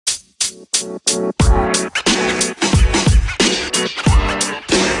Hey,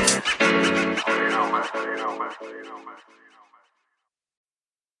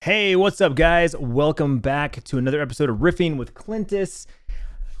 what's up, guys? Welcome back to another episode of Riffing with Clintus.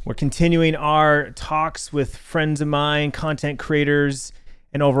 We're continuing our talks with friends of mine, content creators,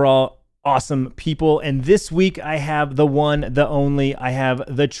 and overall awesome people. And this week, I have the one, the only, I have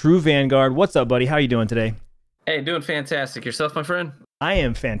the true Vanguard. What's up, buddy? How are you doing today? Hey, doing fantastic. Yourself, my friend? I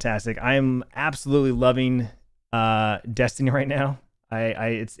am fantastic. I am absolutely loving Destiny right now.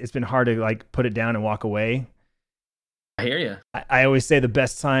 It's been hard to like put it down and walk away. I hear you. I always say the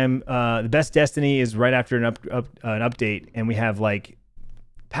best Destiny is right after an update, and we have like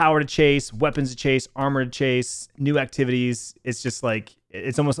power to chase, weapons to chase, armor to chase, new activities. It's just like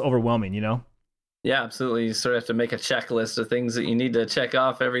it's almost overwhelming, you know? Yeah, absolutely. You sort of have to make a checklist of things that you need to check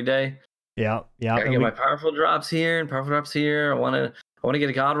off every day. Yeah. I get my powerful drops here and powerful drops here. I want to get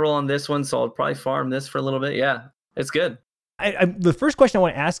a god roll on this one, so I'll probably farm this for a little bit. Yeah, it's good. The first question I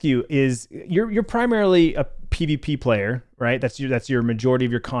want to ask you is you're primarily a PvP player, right? That's your majority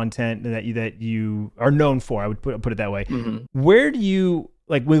of your content that you are known for. I would put it that way. Mm-hmm. Where do you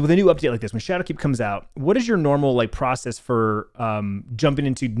like with a new update like this, when Shadowkeep comes out? What is your normal like process for jumping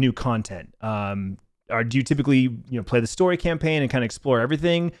into new content? Do you typically play the story campaign and kind of explore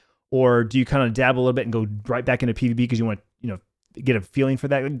everything, or do you kind of dabble a little bit and go right back into PvP because you want to get a feeling for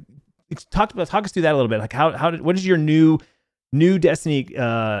that? Talk us through that a little bit. Like what is your new Destiny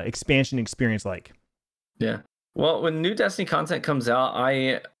expansion experience like? Yeah. Well, when new Destiny content comes out,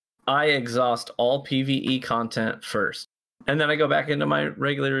 I exhaust all PvE content first, and then I go back into my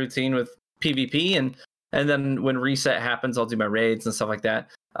regular routine with PvP, and then when reset happens, I'll do my raids and stuff like that.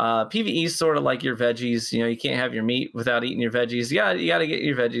 PvE is sort of like your veggies. You can't have your meat without eating your veggies. You got to get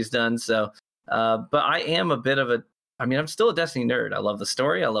your veggies done. So, but I am a bit of I'm still a Destiny nerd. I love the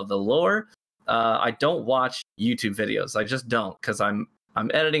story. I love the lore. I don't watch YouTube videos. I just don't, because I'm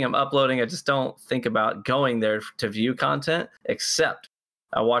editing, I'm uploading. I just don't think about going there to view content, except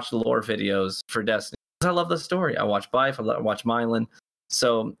I watch the lore videos for Destiny. I love the story. I watch Bife, I watch Mylan.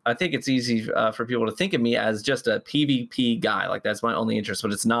 So I think it's easy for people to think of me as just a PvP guy. Like that's my only interest,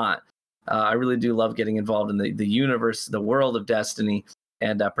 but it's not. I really do love getting involved in the universe, the world of Destiny,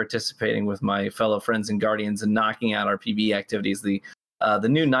 and participating with my fellow friends and guardians and knocking out our PvE activities. The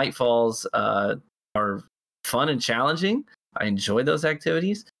new Nightfalls are fun and challenging. I enjoy those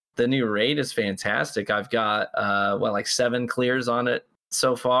activities. The new raid is fantastic. I've got like 7 clears on it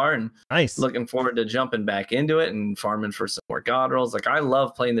so far, and nice. Looking forward to jumping back into it and farming for some more god rolls. Like I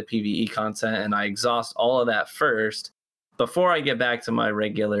love playing the PvE content, and I exhaust all of that first before I get back to my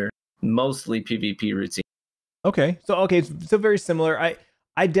regular, mostly PvP routine. Okay, so very similar.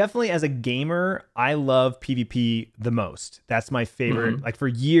 I definitely, as a gamer, I love PvP the most. That's my favorite. Mm-hmm. Like for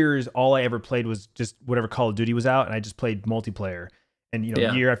years, all I ever played was just whatever Call of Duty was out, and I just played multiplayer. And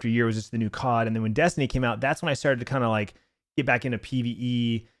year after year was just the new COD. And then when Destiny came out, that's when I started to kind of like get back into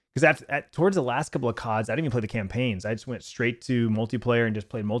PvE, because towards the last couple of CODs, I didn't even play the campaigns. I just went straight to multiplayer and just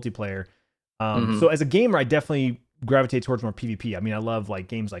played multiplayer. So as a gamer, I definitely gravitate towards more PvP. I mean, I love like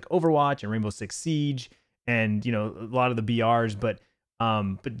games like Overwatch and Rainbow Six Siege, and a lot of the BRs, but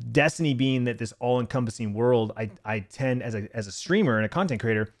Destiny being that this all-encompassing world, I tend as a streamer and a content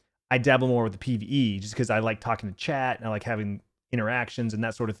creator, I dabble more with the PvE just because I like talking to chat and I like having interactions and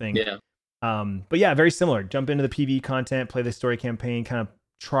that sort of thing. Yeah. But yeah, very similar. Jump into the PvE content, play the story campaign, kind of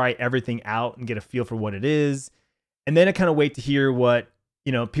try everything out and get a feel for what it is, and then I kind of wait to hear what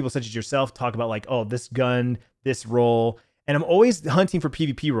people such as yourself talk about, like, oh, this gun, this role. And I'm always hunting for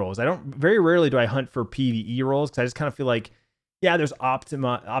PvP roles. Very rarely do I hunt for PvE roles, because I just kind of feel like, yeah, there's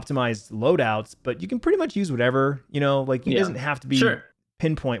optimized loadouts, but you can pretty much use whatever, like it doesn't have to be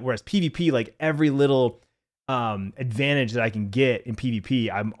pinpoint. Whereas PvP, like every little advantage that I can get in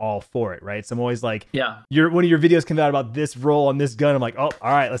PvP, I'm all for it, right? So I'm always like, one of your videos comes out about this role on this gun. I'm like, oh,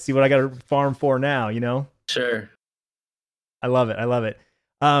 all right, let's see what I got to farm for now, Sure. I love it.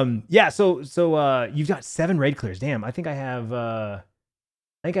 Yeah. So you've got 7 raid clears. Damn. I think I have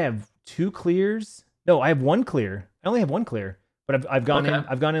 2 clears. No, I have 1 clear. I only have 1 clear. But I've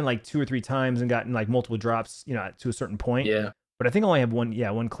gone in like 2 or 3 times and gotten like multiple drops, to a certain point. Yeah. But I think I only have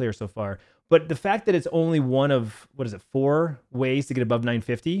 1 clear so far. But the fact that it's only one of 4 ways to get above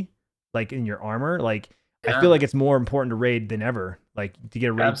 950, like in your armor, like I feel like it's more important to raid than ever, like to get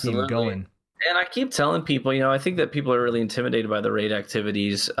a raid team going. And I keep telling people, I think that people are really intimidated by the raid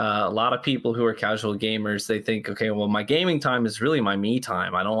activities. A lot of people who are casual gamers, they think, okay, well, my gaming time is really my me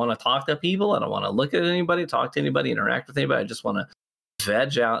time. I don't want to talk to people. I don't want to look at anybody, talk to anybody, interact with anybody. I just want to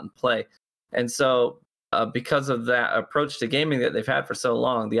veg out and play. And so because of that approach to gaming that they've had for so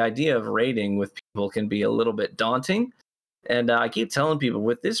long, the idea of raiding with people can be a little bit daunting. And I keep telling people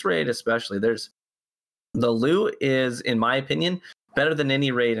with this raid, especially, the loot is, in my opinion, better than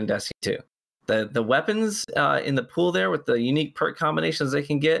any raid in Destiny 2. The weapons in the pool there with the unique perk combinations they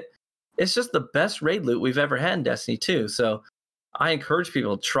can get, it's just the best raid loot we've ever had in Destiny 2. So I encourage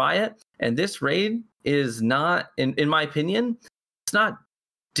people to try it. And this raid is not, in my opinion, it's not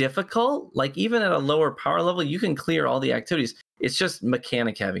difficult. Like, even at a lower power level, you can clear all the activities. It's just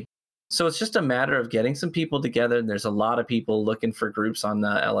mechanic heavy. So it's just a matter of getting some people together. And there's a lot of people looking for groups on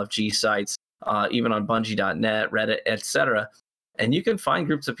the LFG sites, even on Bungie.net, Reddit, etc. And you can find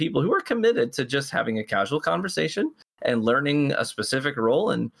groups of people who are committed to just having a casual conversation and learning a specific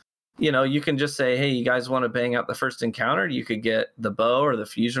role. And, you know, you can just say, hey, you guys want to bang out the first encounter? You could get the bow or the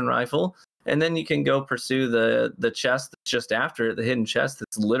fusion rifle. And then you can go pursue the chest that's just after it, the hidden chest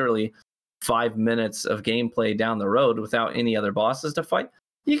that's literally 5 minutes of gameplay down the road without any other bosses to fight.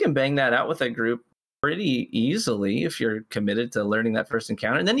 You can bang that out with a group pretty easily if you're committed to learning that first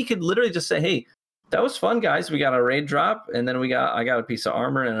encounter. And then you could literally just say, hey, that was fun, guys. We got a raid drop, and then I got a piece of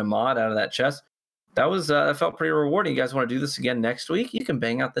armor and a mod out of that chest. That was felt pretty rewarding. You guys want to do this again next week? You can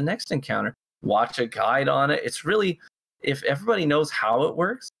bang out the next encounter. Watch a guide on it. It's really, if everybody knows how it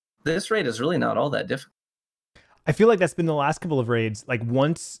works, this raid is really not all that difficult. I feel like that's been the last couple of raids. Like,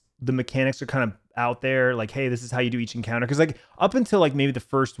 once the mechanics are kind of out there, like, hey, this is how you do each encounter. Because like up until like maybe the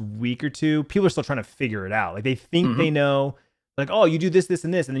first week or two, people are still trying to figure it out. Like, they think they know, like, oh, you do this, this,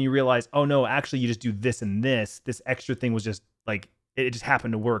 and this, and then you realize, oh no, actually you just do this and this. This extra thing was just like, it just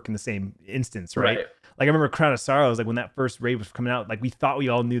happened to work in the same instance, right? Like, I remember Crown of Sorrows, like when that first raid was coming out, like we thought we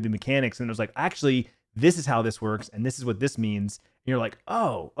all knew the mechanics, and it was like, actually, this is how this works, and this is what this means. And you're like,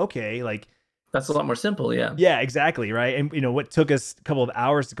 oh, okay, like that's a lot more simple, yeah. Yeah, exactly, right? And you know what took us a couple of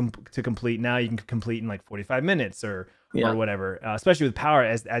hours to complete, now you can complete in like 45 minutes or whatever. Especially with power,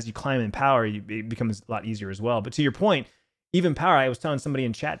 as you climb in power, it becomes a lot easier as well. But to your point, even power, I was telling somebody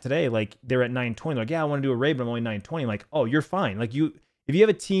in chat today, like they're at 920, they're like, yeah, I want to do a raid, but I'm only 920. I'm like, oh, you're fine. Like, if you have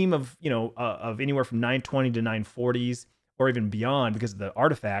a team of, you know, of anywhere from 920 to 940s or even beyond because of the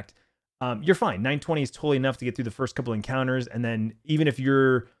artifact, you're fine. 920 is totally enough to get through the first couple encounters. And then even if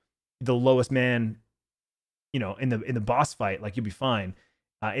you're the lowest man, you know, in the boss fight, like, you'll be fine.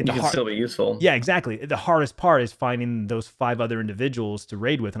 It can still be useful. Yeah, exactly. The hardest part is finding those 5 other individuals to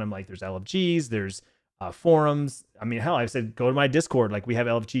raid with. And I'm like, there's LFGs, there's forums. I mean, hell, I said, go to my Discord. Like, we have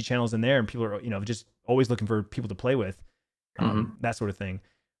LFG channels in there, and people are, you know, just always looking for people to play with, that sort of thing.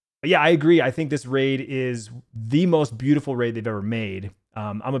 But yeah, I agree. I think this raid is the most beautiful raid they've ever made.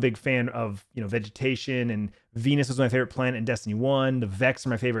 I'm a big fan of, you know, vegetation, and Venus was my favorite planet in Destiny 1. The Vex are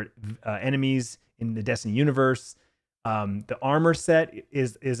my favorite enemies in the Destiny universe. The armor set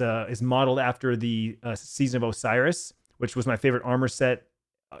is modeled after the Season of Osiris, which was my favorite armor set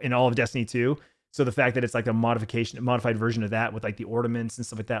in all of Destiny 2. So the fact that it's like a modified version of that with like the ornaments and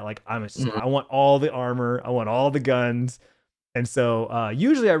stuff like that, like I want all the armor, I want all the guns. And so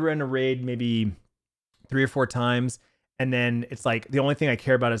usually I run a raid maybe 3 or 4 times. And then it's like the only thing I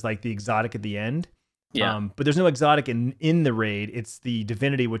care about is like the exotic at the end. Yeah. But there's no exotic in the raid. It's the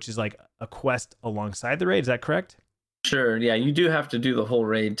divinity, which is like a quest alongside the raid. Is that correct? Sure. Yeah, you do have to do the whole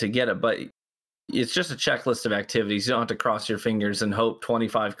raid to get it, but it's just a checklist of activities. You don't have to cross your fingers and hope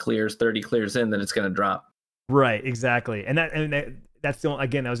 25 clears, 30 clears in that it's going to drop. Right. Exactly. And that's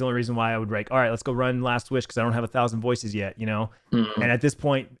that was the only reason why I would all right, let's go run Last Wish, because I don't have 1,000 voices yet, you know? And at this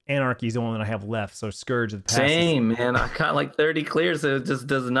point, Anarchy is the only one I have left. So Scourge of the Past. Same, man. I got like 30 clears, so it just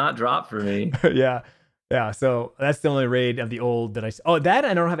does not drop for me. Yeah. Yeah. So that's the only raid of the old that that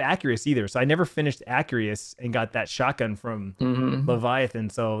I don't have Accurious either. So I never finished Accurious and got that shotgun from Leviathan.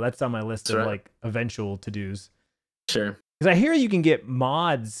 So that's on my list of like eventual to-dos. Sure. Because I hear you can get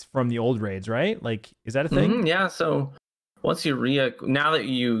mods from the old raids, right? Like, is that a thing? Yeah. So once you now that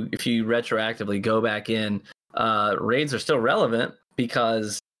if you retroactively go back in, raids are still relevant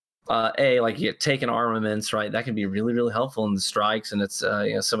because like you get taken armaments, right? That can be really, really helpful in the strikes, and it's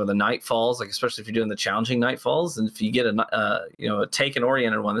some of the nightfalls, like especially if you're doing the challenging nightfalls, and if you get a taken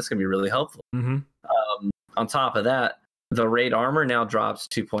oriented one, this can be really helpful. On top of that, the raid armor now drops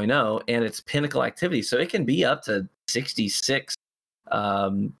 2.0, and it's pinnacle activity, so it can be up to 66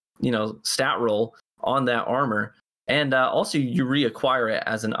 stat roll on that armor. And also you reacquire it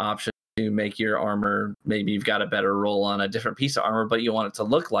as an option to make your armor, maybe you've got a better roll on a different piece of armor, but you want it to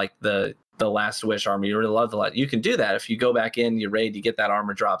look like the Last Wish armor. You really love you can do that if you go back in, you raid, you get that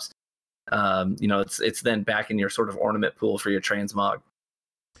armor drops. It's then back in your sort of ornament pool for your transmog.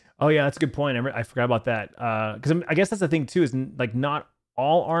 Oh yeah, that's a good point. I forgot about that. Because I guess that's the thing too, is like not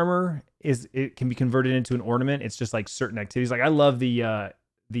all armor it can be converted into an ornament. It's just like certain activities. Like I love the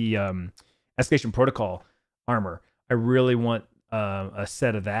Escalation Protocol armor. I really want a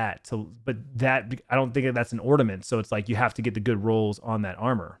set of that. But that I don't think that's an ornament. So it's like you have to get the good rolls on that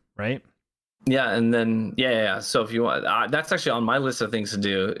armor, right? Yeah, and then yeah. So if you want, that's actually on my list of things to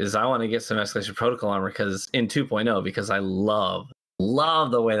do. Is I want to get some Escalation Protocol armor because in 2.0 because I love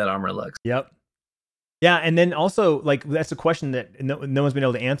the way that armor looks. Yep. Yeah, and then also like that's a question that no one's been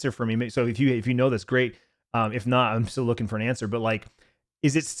able to answer for me. So if you know this, great. If not, I'm still looking for an answer. But like,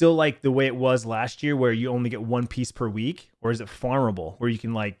 is it still like the way it was last year, where you only get one piece per week, or is it farmable, where you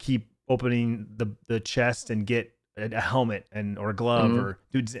can like keep opening the chest and get a helmet or a glove or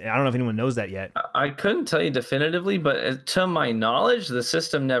dude? I don't know if anyone knows that yet. I couldn't tell you definitively, but to my knowledge, the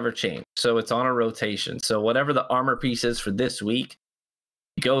system never changed. So it's on a rotation. So whatever the armor piece is for this week,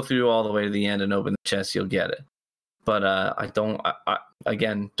 you go through all the way to the end and open the chest, you'll get it. But I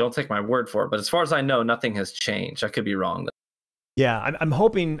again, don't take my word for it. But as far as I know, nothing has changed. I could be wrong though. Yeah, I'm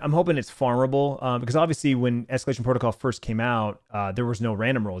hoping it's farmable because obviously when Escalation Protocol first came out, there was no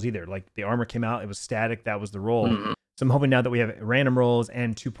random rolls either. Like the armor came out, it was static, that was the roll. So I'm hoping now that we have random rolls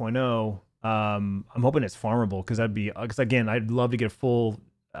and 2.0, I'm hoping it's farmable because again, I'd love to get a full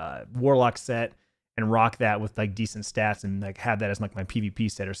Warlock set and rock that with like decent stats and like have that as like my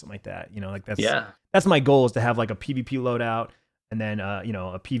PvP set or something like that. You know, like that's my goal, is to have like a PvP loadout and then a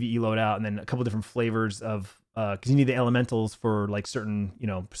PvE loadout and then a couple different flavors of because you need the elementals for like certain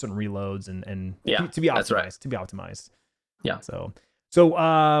reloads and to be optimized. That's right. To be optimized. Yeah. So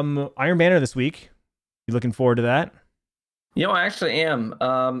Iron Banner this week. You looking forward to that? I actually am.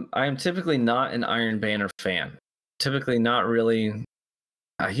 I am typically not an Iron Banner fan. Typically not really.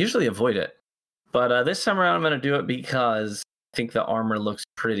 I usually avoid it. But this time around, I'm going to do it because I think the armor looks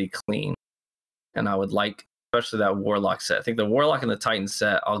pretty clean. And I would like, especially that Warlock set. I think the Warlock and the Titan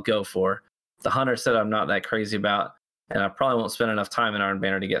set I'll go for. The Hunter set I'm not that crazy about. And I probably won't spend enough time in Iron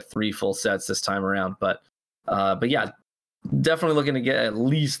Banner to get 3 full sets this time around. But yeah, definitely looking to get at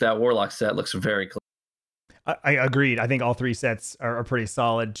least that Warlock set. Looks very clean. I agreed. I think all 3 sets are pretty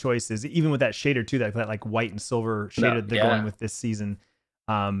solid choices, even with that shader too, that like white and silver shader they're going with this season.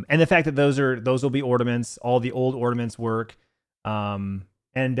 And the fact that those will be ornaments, all the old ornaments work. And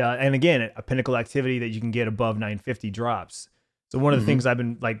again, a pinnacle activity that you can get above 950 drops. So one of the things I've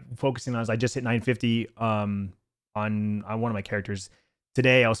been like focusing on is I just hit 950 on one of my characters.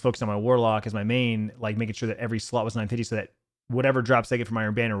 Today I was focused on my Warlock as my main, like making sure that every slot was 950 so that whatever drops I get from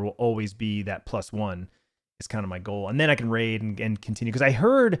Iron Banner will always be that +1 is kind of my goal. And then I can raid and continue. Because I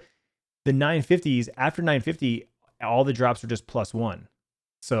heard the 950s, after 950, all the drops are just +1.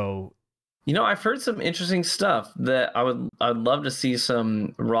 So, I've heard some interesting stuff that I'd love to see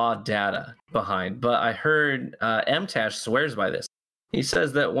some raw data behind. But I heard MTash swears by this. He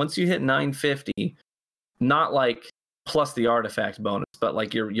says that once you hit 950, not like plus the artifact bonus, but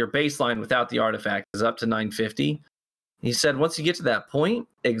like your baseline without the artifact is up to 950. He said once you get to that point,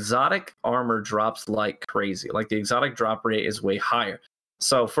 exotic armor drops like crazy. Like the exotic drop rate is way higher.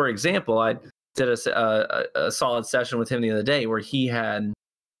 So, for example, I did a solid session with him the other day where he had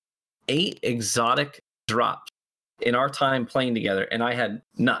 8 exotic drops in our time playing together, and I had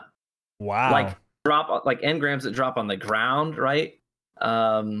none. Wow. Like engrams that drop on the ground, right?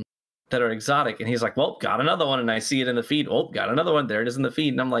 That are exotic. And he's like, well, got another one. And I see it in the feed. Oh, got another one. There it is in the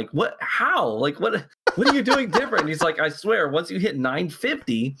feed. And I'm like, what? How? Like, what are you doing different? And he's like, I swear, once you hit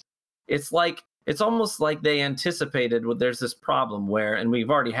 950, it's almost like they anticipated there's this problem where, and we've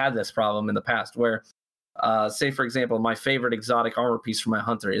already had this problem in the past where, say, for example, my favorite exotic armor piece for my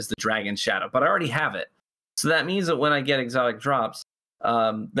Hunter is the Dragon Shadow, but I already have it. So that means that when I get exotic drops,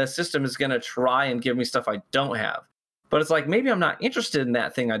 the system is going to try and give me stuff I don't have. But it's like, maybe I'm not interested in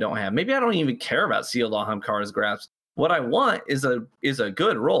that thing I don't have. Maybe I don't even care about Sealed Alhamkara's grasp. What I want is a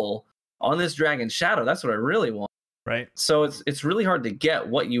good roll on this Dragon Shadow. That's what I really want. Right. So it's really hard to get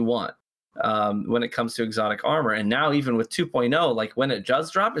what you want when it comes to exotic armor. And now even with 2.0, like when it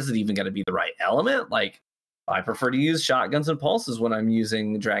does drop, is it even going to be the right element? Like I prefer to use shotguns and pulses when I'm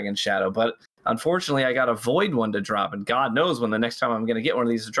using Dragon Shadow. But unfortunately, I got a Void one to drop. And God knows when the next time I'm going to get one of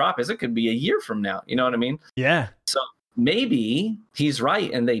these to drop is. It could be a year from now. You know what I mean? Yeah. So maybe he's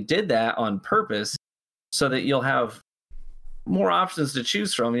right and they did that on purpose so that you'll have more options to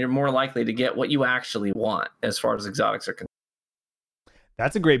choose from. You're more likely to get what you actually want as far as exotics are concerned.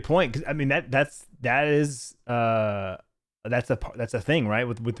 That's a great point. 'Cause I mean that's a thing, right?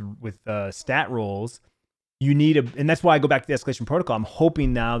 With stat rolls, you need and that's why I go back to the Escalation Protocol. I'm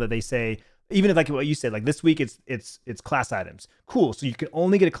hoping now that they say even if like what you said, like this week it's class items. Cool. So you can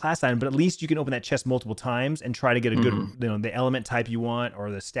only get a class item, but at least you can open that chest multiple times and try to get a good, the element type you want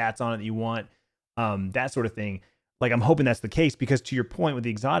or the stats on it that you want, that sort of thing. Like I'm hoping that's the case because to your point with the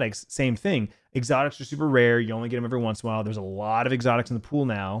exotics, same thing. Exotics are super rare. You only get them every once in a while. There's a lot of exotics in the pool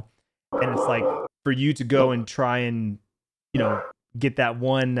now, and it's like for you to go and try and get that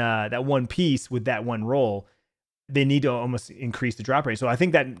one piece with that one roll. They need to almost increase the drop rate. So I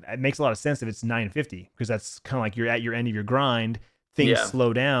think that it makes a lot of sense if it's 950 because that's kind of like you're at your end of your grind. Things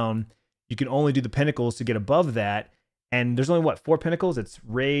slow down. You can only do the pinnacles to get above that. And there's only 4 pinnacles? It's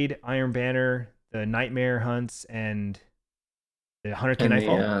Raid, Iron Banner, the Nightmare Hunts, and the 100K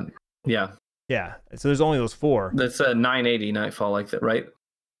Nightfall. Yeah. So there's only those 4. That's a 980 Nightfall like that, right?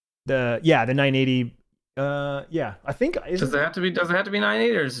 The 980. I think does it have to be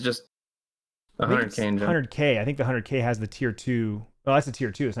 980 or is it just 100K? 100K. I think the 100K has the tier 2. Oh, that's a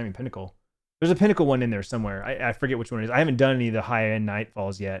tier 2. It's not even pinnacle. There's a pinnacle one in there somewhere. I forget which one it is. I haven't done any of the high end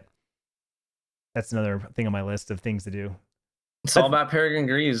Nightfalls yet. That's another thing on my list of things to do. It's all about Peregrine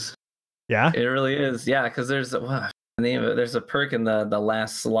Greaves. Yeah, it really is. Yeah, because there's the name of it. There's a perk in the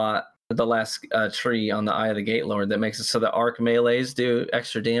last slot, the last tree on the Eye of the Gate Lord that makes it so the arc melees do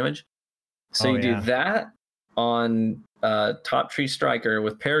extra damage. So you do that on top tree striker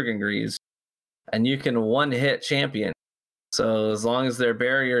with Peregrine Greaves. And you can one-hit champion. So as long as their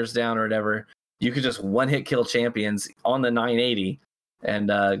barrier's down or whatever, you could just one-hit kill champions on the 980 and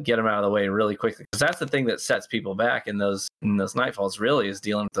get them out of the way really quickly. Because that's the thing that sets people back in those Nightfalls. Really, is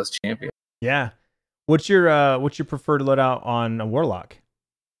dealing with those champions. Yeah. What's your preferred loadout on a Warlock?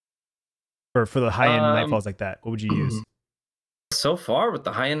 Or for the high-end Nightfalls like that, what would you use? So far with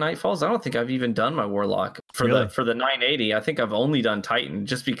the high-end Nightfalls, I don't think I've even done my Warlock for the 980. I think I've only done Titan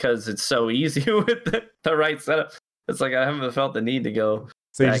just because it's so easy with the right setup. It's like I haven't felt the need to go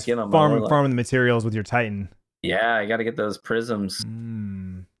back in on my Warlock. Farming the materials with your Titan. Yeah, I got to get those prisms.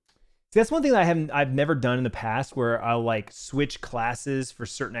 See, that's one thing that I've never done in the past where I'll like switch classes for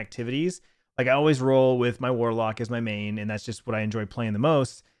certain activities. Like I always roll with my Warlock as my main, and that's just what I enjoy playing the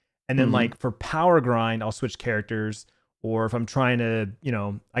most. And then like for power grind, I'll switch characters. Or if I'm trying to,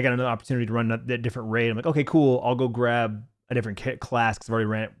 I got another opportunity to run a different raid, I'm like, okay, cool. I'll go grab a different class because I've already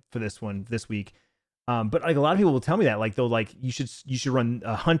ran it for this one this week. But like a lot of people will tell me that, like they'll like you should run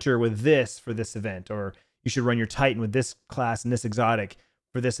a hunter with this for this event, or you should run your Titan with this class and this exotic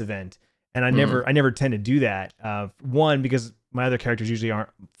for this event. And I never tend to do that. One, because my other characters usually aren't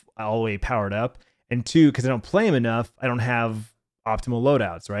all the way powered up, and two, because I don't play them enough. I don't have optimal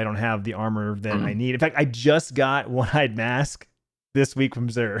loadouts, right? I don't have the armor that I need. In fact, I just got One-Eyed Mask this week from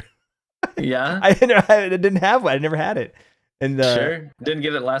Xur. Yeah, I didn't have one. I never had it, and sure didn't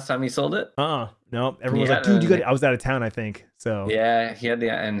get it last time he sold it. No, everyone was like, dude, you got it. I was out of town, I think. So yeah, he had the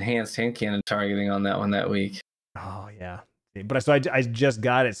enhanced hand cannon targeting on that one that week. Oh yeah, but so I just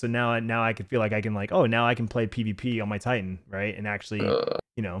got it, so now I can feel like I can now I can play PvP on my Titan, right? And actually,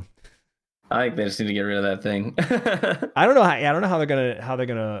 I think they just need to get rid of that thing. I don't know how they're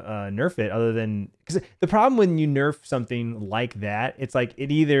gonna nerf it, other than because the problem when you nerf something like that, it's like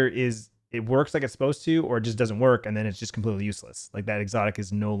it works like it's supposed to, or it just doesn't work, and then it's just completely useless. Like that exotic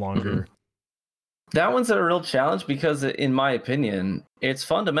is no longer. That one's a real challenge because, in my opinion, it's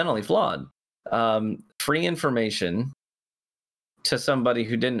fundamentally flawed. Free information to somebody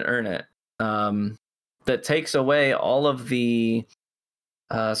who didn't earn it, that takes away all of the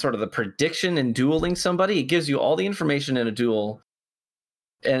sort of the prediction in dueling somebody. It gives you all the information in a duel,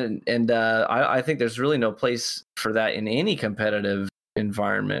 and I think there's really no place for that in any competitive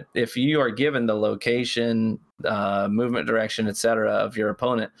environment. If you are given the location, movement direction, etc. of your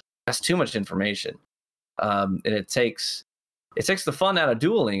opponent, that's too much information, and it takes the fun out of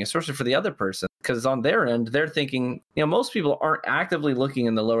dueling, especially for the other person, because on their end they're thinking, most people aren't actively looking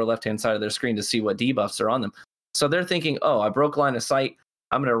in the lower left hand side of their screen to see what debuffs are on them, so they're thinking, oh, I broke line of sight,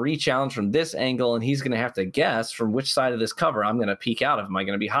 I'm going to re-challenge from this angle, and he's going to have to guess from which side of this cover I'm going to peek out of. Am I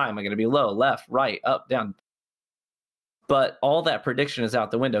going to be high? Am I going to be low? Left, right, up, down? But all that prediction is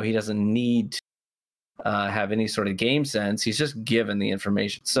out the window. He doesn't need to have any sort of game sense. He's just given the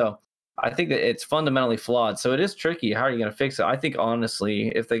information. So I think that it's fundamentally flawed. So it is tricky. How are you going to fix it? I think, honestly,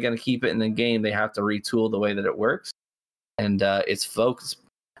 if they're going to keep it in the game, they have to retool the way that it works. And it's focused.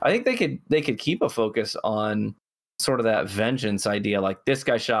 I think they could keep a focus on sort of that vengeance idea, like this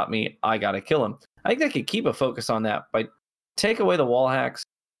guy shot me, I gotta kill him. I think they could keep a focus on that by take away the wall hacks.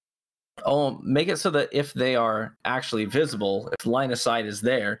 Make it so that if they are actually visible, if line of sight is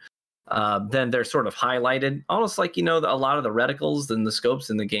there, then they're sort of highlighted, almost like a lot of the reticles and the scopes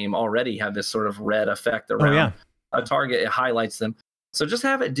in the game already have this sort of red effect around a target. It highlights them. So just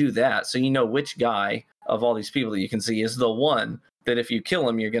have it do that, so you know which guy of all these people that you can see is the one that if you kill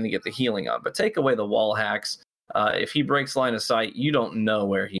him, you're going to get the healing on. But take away the wall hacks. If he breaks line of sight, you don't know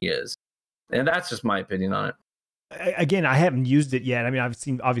where he is, and that's just my opinion on it. Again, I haven't used it yet. I mean,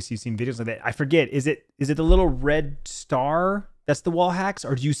 obviously seen videos like that. I forget. Is it the little red star that's the wall hacks,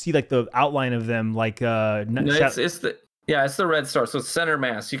 or do you see like the outline of them like no, it's the red star. So it's center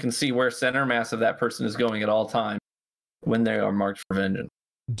mass. You can see where center mass of that person is going at all time when they are marked for vengeance.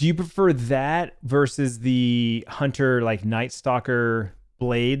 Do you prefer that versus the hunter like Night Stalker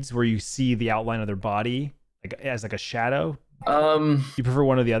blades where you see the outline of their body like as like a shadow? You prefer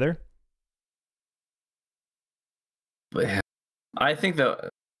one or the other? I think that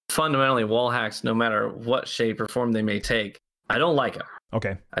fundamentally wall hacks, no matter what shape or form they may take, I don't like them.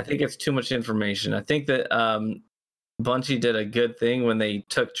 Okay. I think it's too much information. I think that Bungie did a good thing when they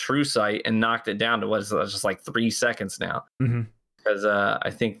took True Sight and knocked it down to what is just like 3 seconds now. Mm-hmm. Because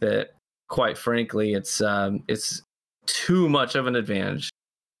I think that, quite frankly, it's too much of an advantage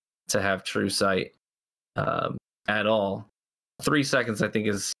to have True Sight at all. 3 seconds, I think,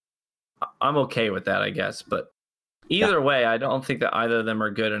 I'm okay with that, I guess. But either way, I don't think that either of them are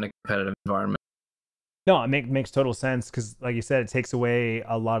good in a competitive environment. No, it makes total sense because, like you said, it takes away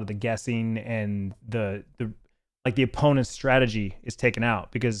a lot of the guessing and the opponent's strategy is taken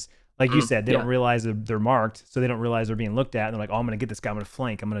out because, like you said, they don't realize that they're marked, so they don't realize they're being looked at. And they're like, "Oh, I'm gonna get this guy. I'm gonna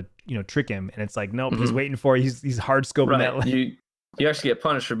flank. I'm gonna trick him." And it's like, nope, he's waiting for it. He's hard scoping that. You actually get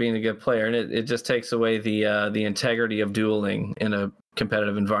punished for being a good player, and it just takes away the integrity of dueling in a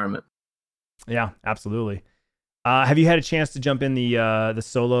competitive environment. Yeah, absolutely. Have you had a chance to jump in the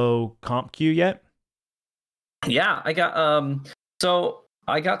solo comp queue yet? Yeah, I got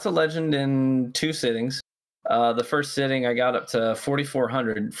I got to legend in 2 sittings. The first sitting, I got up to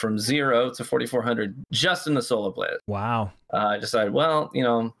 4,400 from 0 to 4,400 just in the solo play. Wow. I decided, well,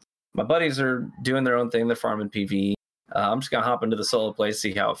 my buddies are doing their own thing. They're farming PvE. I'm just going to hop into the solo play,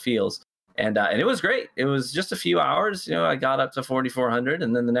 see how it feels. And it was great. It was just a few hours. I got up to 4,400.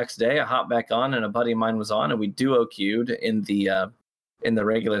 And then the next day I hopped back on and a buddy of mine was on and we duo queued in the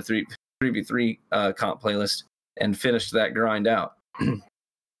regular 3v3 comp playlist and finished that grind out.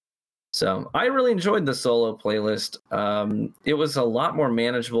 So I really enjoyed the solo playlist. It was a lot more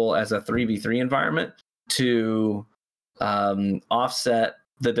manageable as a 3v3 environment to offset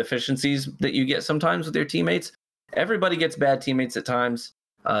the deficiencies that you get sometimes with your teammates. Everybody gets bad teammates at times.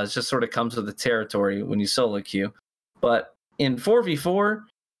 It just sort of comes with the territory when you solo queue. But in 4v4,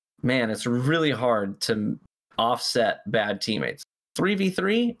 man, it's really hard to offset bad teammates.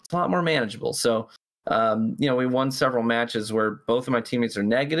 3v3, it's a lot more manageable. So we won several matches where both of my teammates are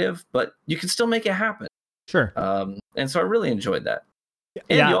negative, but you can still make it happen. Sure. And so I really enjoyed that.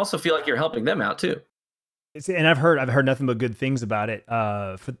 And you also feel like you're helping them out too. And I've heard nothing but good things about it.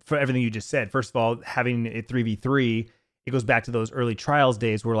 For everything you just said. First of all, having a 3v3, it goes back to those early trials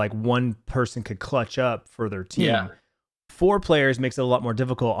days where like one person could clutch up for their team. Yeah. 4 players makes it a lot more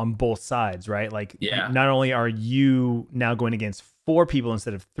difficult on both sides, right? Like, not only are you now going against 4 people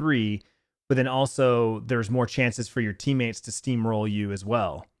instead of 3, but then also there's more chances for your teammates to steamroll you as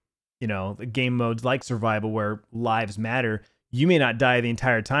well. The game modes like survival where lives matter. You may not die the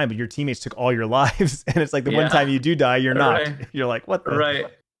entire time, but your teammates took all your lives. And it's like the one time you do die, you're not. Right. You're like, what the? Right.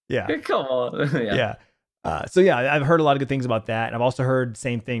 Yeah. Come on. Yeah. So I've heard a lot of good things about that. And I've also heard the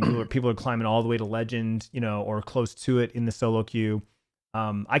same thing. People are climbing all the way to legend, or close to it in the solo queue.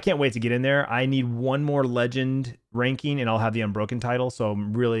 I can't wait to get in there. I need one more legend ranking and I'll have the Unbroken title. So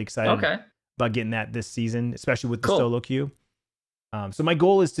I'm really excited about getting that this season, especially with the solo queue. So my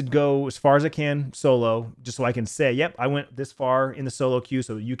goal is to go as far as I can solo, just so I can say, yep, I went this far in the solo queue.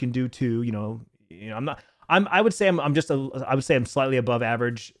 So you can do too. I would say I'm slightly above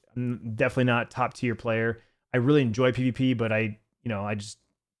average. I'm definitely not top tier player. I really enjoy PvP, but I just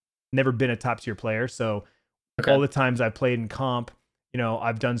never been a top tier player. So all the times I've played in comp,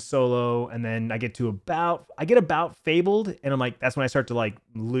 I've done solo, and then I get about Fabled, and I'm like, that's when I start to like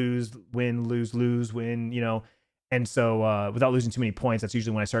lose, win, lose, win, And so without losing too many points, that's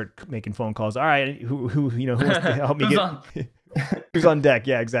usually when I start making phone calls. All right, who wants to help me who's on deck?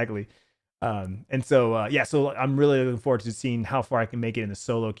 Yeah, exactly. So I'm really looking forward to seeing how far I can make it in the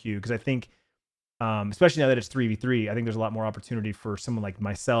solo queue, because I think, especially now that it's 3v3, I think there's a lot more opportunity for someone like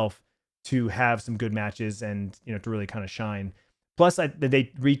myself to have some good matches and to really kind of shine. Plus,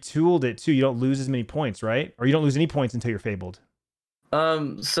 they retooled it too. You don't lose as many points, right? Or you don't lose any points until you're fabled.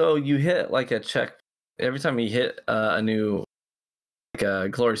 So you hit like a check every time you hit a new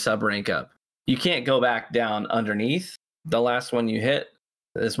glory sub rank up. You can't go back down underneath the last one you hit.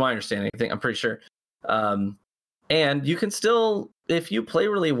 That's my understanding. I'm pretty sure. And you can still, if you play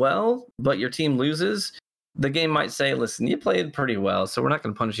really well, but your team loses, the game might say, listen, you played pretty well, so we're not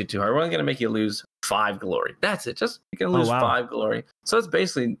going to punish you too hard. We're only going to make you lose 5 glory. That's it. Just you're going to lose 5 glory. So it's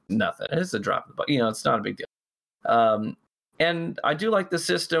basically nothing. It's a drop in the bucket. It's not a big deal. And I do like the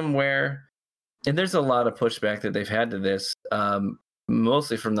system where, and there's a lot of pushback that they've had to this,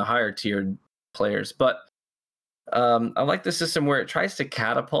 mostly from the higher tiered players. But I like the system where it tries to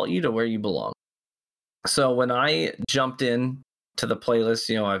catapult you to where you belong. So when I jumped in to the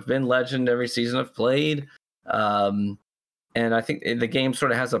playlist, I've been legend every season I've played. And I think the game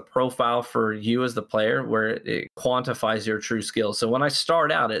sort of has a profile for you as the player where it quantifies your true skills. So when I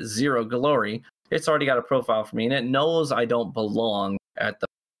start out at 0 glory, it's already got a profile for me, and it knows I don't belong at the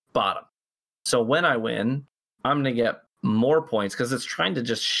bottom. So when I win, I'm going to get more points because it's trying to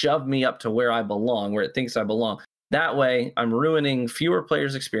just shove me up to where I belong, where it thinks I belong. That way, I'm ruining fewer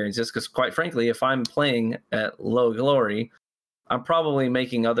players' experiences because, quite frankly, if I'm playing at low glory, I'm probably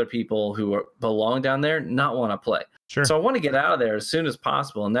making other people who belong down there not want to play. Sure. So I want to get out of there as soon as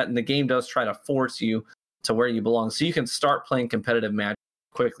possible, and the game does try to force you to where you belong, so you can start playing competitive matches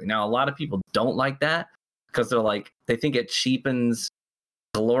quickly. Now, a lot of people don't like that because they think it cheapens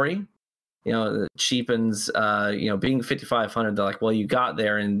glory. It cheapens, being 5,500. They're like, well, you got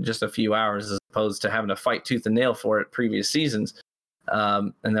there in just a few hours as opposed to having to fight tooth and nail for it previous seasons.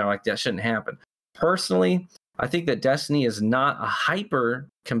 And they're like, that shouldn't happen. Personally, I think that Destiny is not a hyper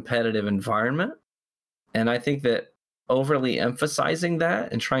competitive environment. And I think that overly emphasizing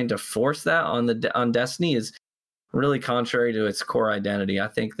that and trying to force that on Destiny is really contrary to its core identity. I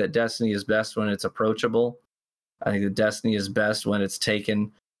think that Destiny is best when it's approachable. I think that Destiny is best when it's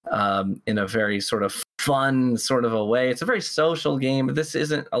taken in a very sort of fun sort of a way. It's a very social game, but this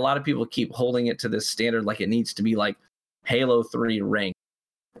isn't. A lot of people keep holding it to this standard like it needs to be like Halo 3 rank.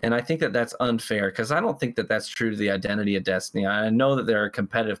 And I think that that's unfair because I don't think that that's true to the identity of Destiny. I know that there are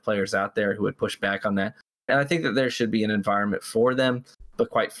competitive players out there who would push back on that. And I think that there should be an environment for them. But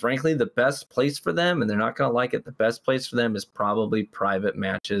quite frankly, the best place for them, and they're not going to like it, the best place for them is probably private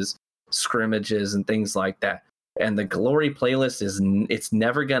matches, scrimmages, and things like that. And the glory playlist it's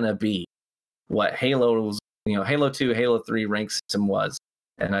never going to be what Halo 2, Halo 3 rank system was.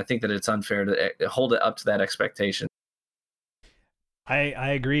 And I think that it's unfair to hold it up to that expectation. I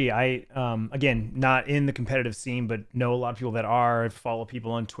agree. I again, not in the competitive scene, but know a lot of people that are, follow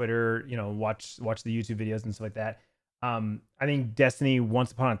people on Twitter, watch the YouTube videos and stuff like that. I think Destiny,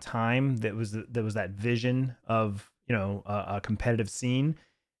 once upon a time, there was that vision of a competitive scene,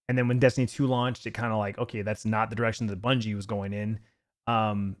 and then when Destiny 2 launched, it kind of like, okay, that's not the direction that Bungie was going in.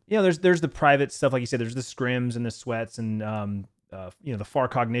 There's the private stuff, like you said, there's the scrims and the sweats, and the Far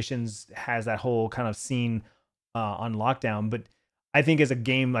Cognitions has that whole kind of scene on lockdown, but I think as a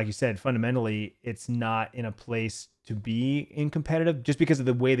game, like you said, fundamentally, it's not in a place to be in competitive just because of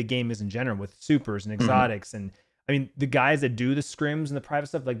the way the game is in general with supers and exotics. Mm-hmm. And I mean, the guys that do the scrims and the private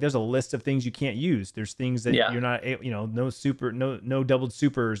stuff, like there's a list of things you can't use. There's things that you're not, no doubled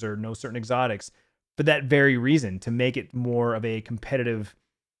supers or no certain exotics for that very reason, to make it more of a competitive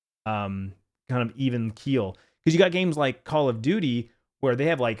kind of even keel. Because you got games like Call of Duty where they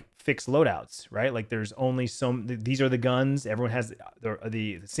have like fixed loadouts, right? Like there's only these are the guns. Everyone has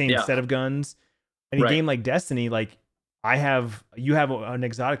the same set of guns. And a game like Destiny, like you have an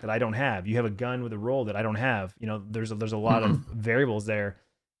exotic that I don't have. You have a gun with a roll that I don't have. There's a lot of variables there.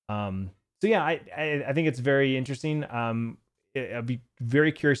 So yeah, I think it's very interesting. I'd be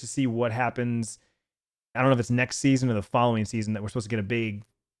very curious to see what happens. I don't know if it's next season or the following season that we're supposed to get a big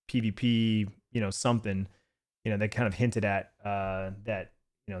PvP, something. They kind of hinted at that,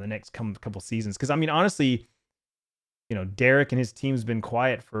 the next couple seasons. Because I mean, honestly, Derek and his team's been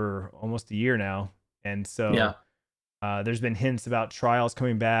quiet for almost a year now, and so there's been hints about Trials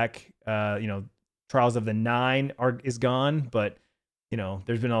coming back. Trials of the 9 is gone, but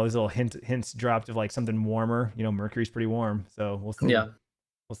there's been all these little hints dropped of like something warmer. Mercury's pretty warm, so we'll see.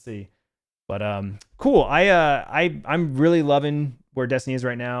 We'll see. But cool. I'm really loving where Destiny is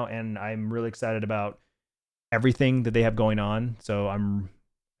right now, and I'm really excited about everything that they have going on. So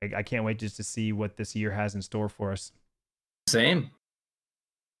I can't wait just to see what this year has in store for us. Same.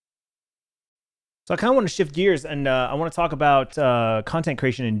 So I kind of want to shift gears, and I want to talk about content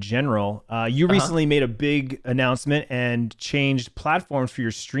creation in general. You recently made a big announcement and changed platforms for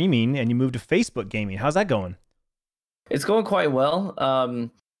your streaming, and you moved to Facebook gaming. How's that going? It's going quite well.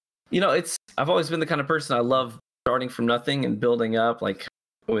 I've always been the kind of person, I love starting from nothing and building up. Like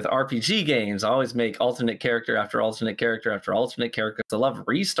with RPG games, I always make alternate character after alternate character after alternate character. I love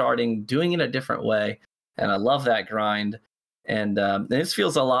restarting, doing it a different way, and I love that grind. And this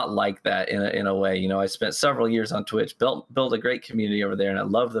feels a lot like that in a way. You know, I spent several years on Twitch, built a great community over there, and I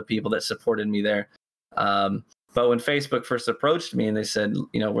love the people that supported me there. But when Facebook first approached me and they said,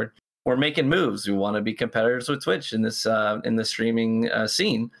 you know, we're making moves, we want to be competitors with Twitch in the streaming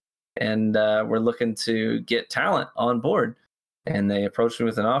scene, and we're looking to get talent on board. And they approached me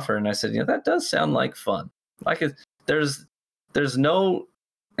with an offer, and I said, you know, that does sound like fun. Like there's no,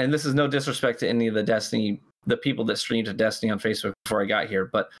 and this is no disrespect to any of the people that streamed to Destiny on Facebook before I got here,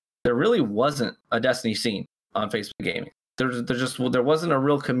 but there really wasn't a Destiny scene on Facebook gaming. There wasn't a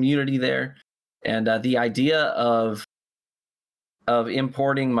real community there, and the idea of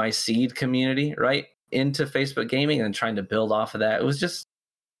importing my seed community right into Facebook gaming and trying to build off of that,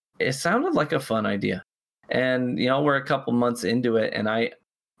 it sounded like a fun idea. And you know, we're a couple months into it, and I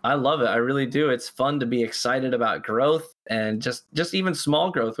love it. I really do. It's fun to be excited about growth, and just even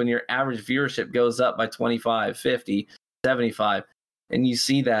small growth when your average viewership goes up by 25, 50, 75, and you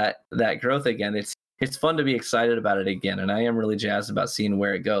see that growth again. It's fun to be excited about it again, and I am really jazzed about seeing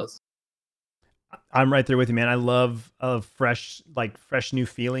where it goes. I'm right there with you, man. I love fresh new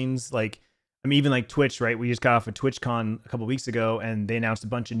feelings. Like, I mean, even like Twitch, right? We just got off of TwitchCon a couple of weeks ago, and they announced a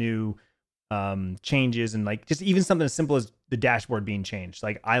bunch of new changes, and like just even something as simple as the dashboard being changed.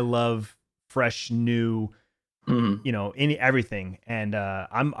 Like, I love fresh new, you know, everything. And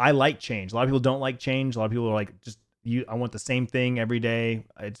I like change. A lot of people don't like change. A lot of people are like, I want the same thing every day.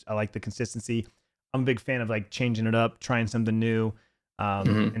 I like the consistency. I'm a big fan of like changing it up, trying something new.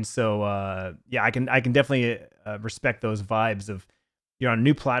 And so yeah, I can definitely respect those vibes of, you're on a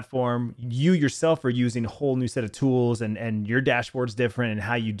new platform, you yourself are using a whole new set of tools, and your dashboard's different and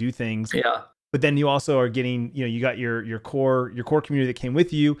how you do things. Yeah. But then you also are getting, you know, you got your core community that came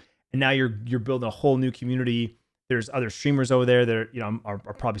with you, and now you're building a whole new community. There's other streamers over there that are, you know, are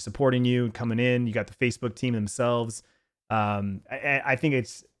probably supporting you, coming in. You got the Facebook team themselves. I think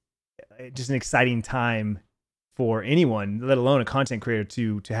it's just an exciting time for anyone, let alone a content creator,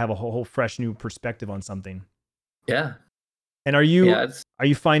 to have a whole fresh new perspective on something. Yeah. And are you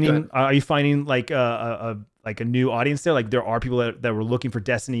finding like a new audience there? Like, there are people that were looking for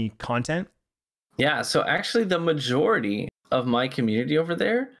Destiny content? Yeah, so actually the majority of my community over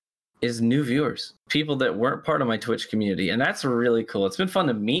there is new viewers, people that weren't part of my Twitch community, and that's really cool. It's been fun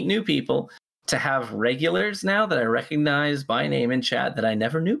to meet new people, to have regulars now that I recognize by name in chat that I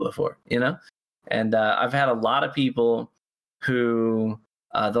never knew before, you know? And I've had a lot of people who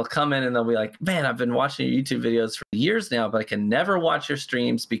they'll come in and they'll be like, man, I've been watching your YouTube videos for years now, but I can never watch your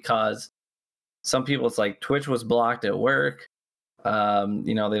streams because some people, it's like Twitch was blocked at work.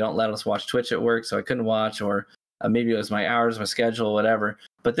 You know, they don't let us watch Twitch at work, so I couldn't watch, or maybe it was my hours, my schedule, whatever.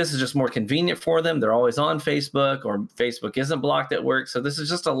 But this is just more convenient for them. They're always on Facebook, or Facebook isn't blocked at work. So this is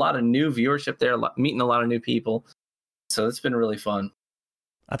just a lot of new viewership there, meeting a lot of new people. So it's been really fun.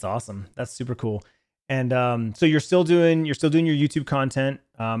 That's awesome. That's super cool. And so you're still doing your YouTube content.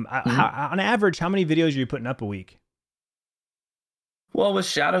 On average, how many videos are you putting up a week? Well, with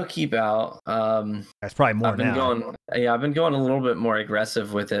Shadowkeep out, that's probably more now. I've been going a little bit more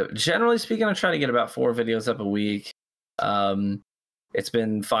aggressive with it. Generally speaking, I try to get about 4 videos up a week. It's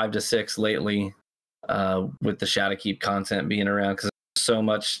been 5 to 6 lately, with the Shadowkeep content being around, because so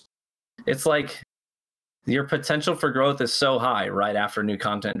much. It's like your potential for growth is so high right after new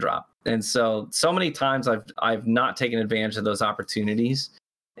content drop, and so many times I've not taken advantage of those opportunities,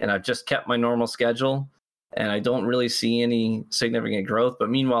 and I've just kept my normal schedule. And I don't really see any significant growth. But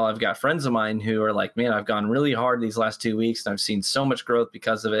meanwhile, I've got friends of mine who are like, man, I've gone really hard these last 2 weeks, and I've seen so much growth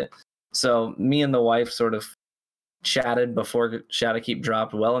because of it. So me and the wife sort of chatted before Shadowkeep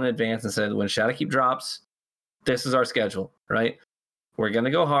dropped well in advance and said, when Shadowkeep drops, this is our schedule, right? We're going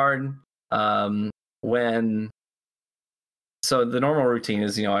to go hard. So the normal routine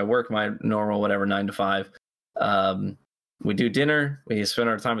is, you know, I work my normal, whatever, 9 to 5. We do dinner, we spend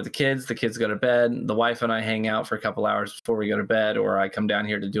our time with the kids go to bed, the wife and I hang out for a couple hours before we go to bed, or I come down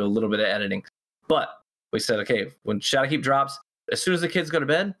here to do a little bit of editing. But we said, okay, when Shadowkeep drops, as soon as the kids go to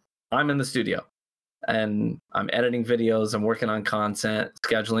bed, I'm in the studio. And I'm editing videos, I'm working on content,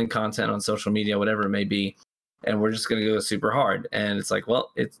 scheduling content on social media, whatever it may be. And we're just going to go super hard. And it's like, well,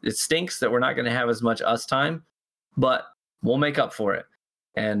 it stinks that we're not going to have as much us time, but we'll make up for it.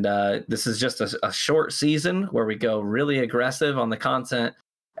 And this is just a short season where we go really aggressive on the content,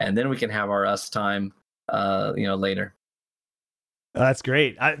 and then we can have our us time, later. Oh, that's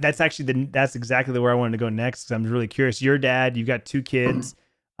great. That's exactly where I wanted to go next, because I'm really curious. You're a dad. You've got 2 kids.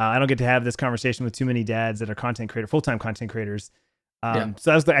 I don't get to have this conversation with too many dads that are full-time content creators. So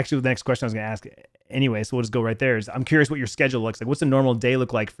that was actually the next question I was going to ask anyway. So we'll just go right there. I'm curious what your schedule looks like. What's a normal day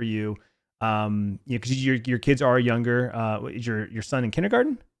look like for you? You know, because your kids are younger. Is your son in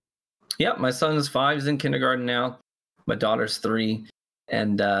kindergarten? Yep, my son's 5, is in kindergarten now. My daughter's 3,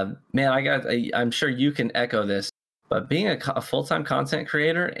 and man, I'm sure you can echo this, but being a full-time content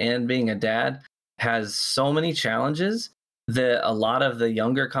creator and being a dad has so many challenges that a lot of the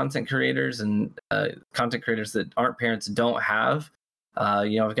younger content creators and content creators that aren't parents don't have.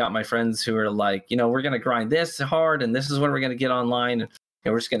 You know, I've got my friends who are like, you know, we're going to grind this hard and this is when we're going to get online, and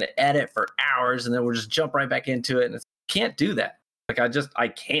we're just going to edit for hours and then we'll just jump right back into it. And can't do that. Like, I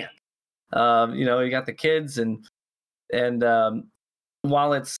can't. You know, you got the kids, and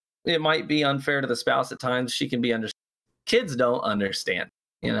while it might be unfair to the spouse at times, she can be understanding. Kids don't understand,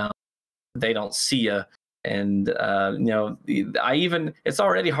 you know, they don't see you. And, you know, it's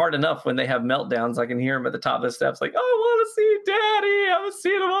already hard enough when they have meltdowns. I can hear them at the top of the steps, like, oh, I want to see daddy. I haven't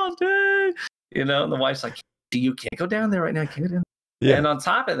seen him all day. You know, and the wife's like, you can't go down there right now. Can't go down. Yeah. And on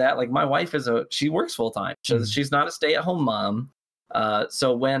top of that, like, my wife she works full time. She's not a stay-at-home mom.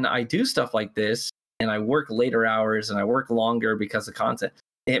 So when I do stuff like this and I work later hours and I work longer because of content,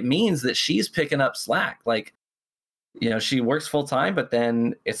 it means that she's picking up slack. Like, you know, she works full time, but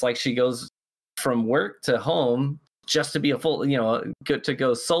then it's like she goes from work to home just to be to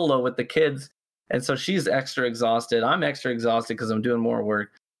go solo with the kids. And so she's extra exhausted. I'm extra exhausted because I'm doing more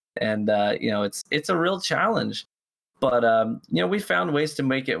work. And, you know, it's a real challenge. But, you know, we found ways to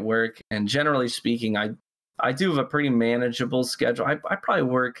make it work. And generally speaking, I do have a pretty manageable schedule. I probably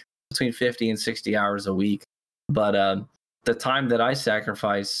work between 50 and 60 hours a week. But the time that I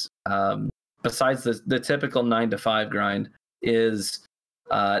sacrifice, besides the typical 9 to 5 grind, is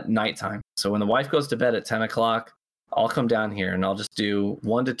nighttime. So when the wife goes to bed at 10 o'clock, I'll come down here and I'll just do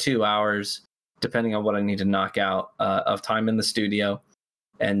 1 to 2 hours, depending on what I need to knock out, of time in the studio.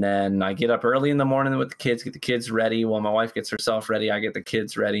 And then I get up early in the morning with the kids, get the kids ready. While my wife gets herself ready, I get the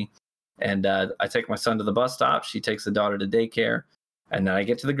kids ready. And I take my son to the bus stop. She takes the daughter to daycare. And then I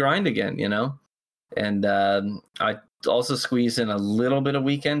get to the grind again, you know. And I also squeeze in a little bit of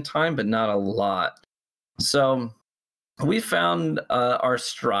weekend time, but not a lot. So we found our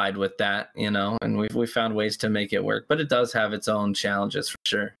stride with that, you know, and we found ways to make it work. But it does have its own challenges for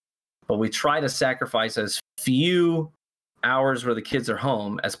sure. But we try to sacrifice as few hours where the kids are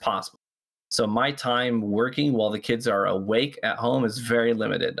home as possible. So my time working while the kids are awake at home is very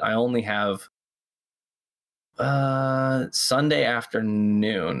limited. I only have Sunday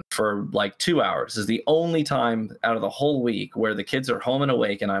afternoon for like 2 hours is the only time out of the whole week where the kids are home and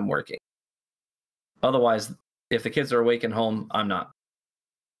awake and I'm working. Otherwise, if the kids are awake and home, I'm not.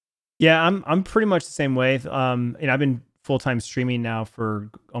 Yeah, I'm pretty much the same way. And I've been full-time streaming now for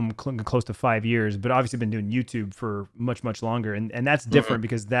close to 5 years, but obviously been doing YouTube for much, much longer. And that's different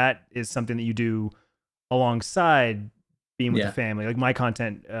because that is something that you do alongside being with the family. Like my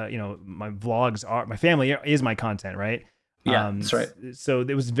content, you know, my vlogs my family is my content, right? Yeah, that's right. So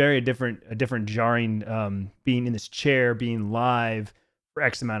it was a different jarring, being in this chair, being live for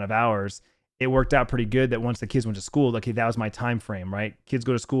X amount of hours. It worked out pretty good that once the kids went to school, okay, that was my time frame, right? Kids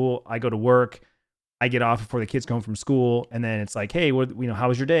go to school, I go to work, I get off before the kids come home from school, and then it's like, hey, how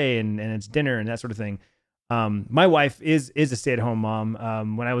was your day? And it's dinner and that sort of thing. My wife is a stay-at-home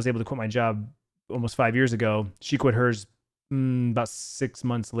mom. When I was able to quit my job almost 5 years ago, she quit hers about 6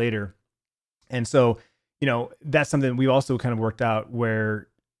 months later. And so, you know, that's something we've also kind of worked out where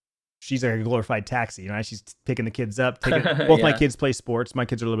she's like a glorified taxi. You know, she's picking the kids up. Both my kids play sports. My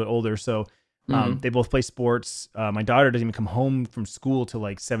kids are a little bit older, so they both play sports. My daughter doesn't even come home from school till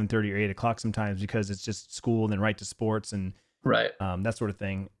like 7:30 or 8 o'clock sometimes because it's just school and then right to sports and that sort of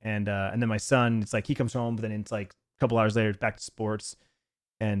thing. And then my son, it's like he comes home, but then it's like a couple hours later, it's back to sports.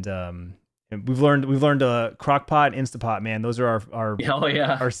 And we've learned Crock-Pot, Instapot, man. Those are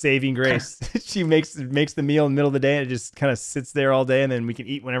our saving grace. She makes the meal in the middle of the day and it just kind of sits there all day, and then we can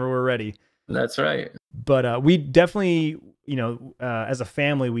eat whenever we're ready. That's right. But we definitely, you know, as a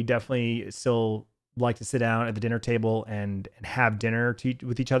family, we definitely still like to sit down at the dinner table and have dinner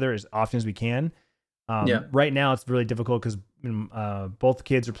with each other as often as we can. Right now, it's really difficult because both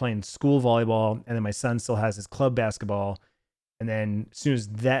kids are playing school volleyball, and then my son still has his club basketball. And then as soon as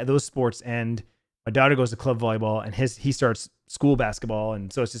those sports end, my daughter goes to club volleyball, and he starts school basketball,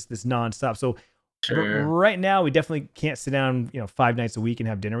 and so it's just this nonstop. So right now, we definitely can't sit down, you know, 5 nights a week and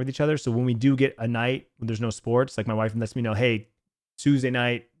have dinner with each other. So when we do get a night when there's no sports, like my wife lets me know, hey, Tuesday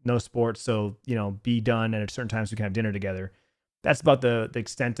night, no sports, so, you know, be done at a certain time so we can have dinner together. That's about the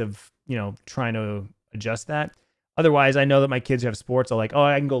extent of, you know, trying to adjust that. Otherwise, I know that my kids who have sports are like, oh,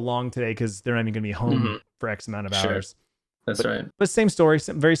 I can go long today because they're not even going to be home for X amount of hours. That's right. But same story,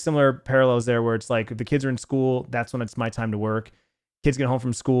 very similar parallels there where it's like if the kids are in school, that's when it's my time to work. kids get home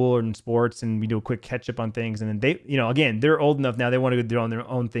from school or in sports, and we do a quick catch up on things. And then they, again, they're old enough now, they want to go on their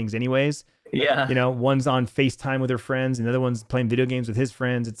own things anyways. Yeah. One's on FaceTime with their friends, and the other one's playing video games with his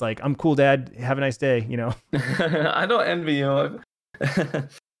friends. It's like, I'm cool, Dad. Have a nice day. I don't envy you.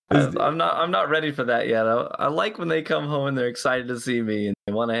 I'm not ready for that yet. I like when they come home and they're excited to see me and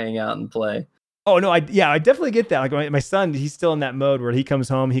they want to hang out and play. Oh no, I definitely get that. Like my son, he's still in that mode where he comes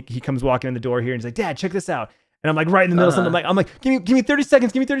home, he comes walking in the door here and he's like, Dad, check this out. And I'm like right in the middle of something. I'm like, give me 30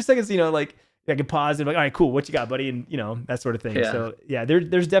 seconds, like I can pause and like, all right, cool, what you got, buddy? And that sort of thing. Yeah. So yeah,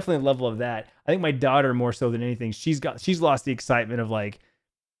 there's definitely a level of that. I think my daughter, more so than anything, she's lost the excitement of like,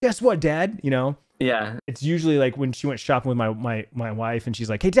 guess what, Dad? Yeah. It's usually like when she went shopping with my wife and she's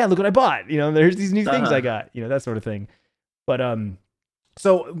like, hey Dad, look what I bought. There's these new things I got, that sort of thing. But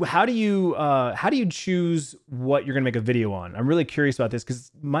so how do you choose what you're gonna make a video on? I'm really curious about this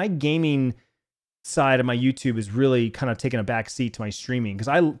because my gaming side of my YouTube is really kind of taking a back seat to my streaming, because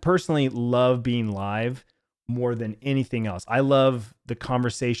I personally love being live more than anything else. I love the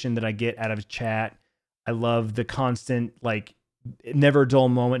conversation that I get out of chat. I love the constant, like, never a dull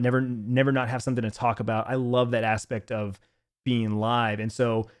moment, never not have something to talk about. I love that aspect of being live. And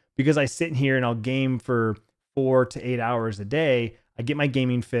so because I sit in here and I'll game for 4 to 8 hours a day, I get my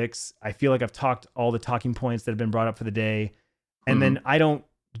gaming fix. I feel like I've talked all the talking points that have been brought up for the day. And then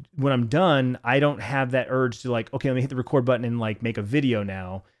when I'm done, I don't have that urge to like, okay, let me hit the record button and like make a video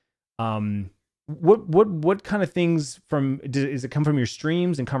now. What kind of things does it come from your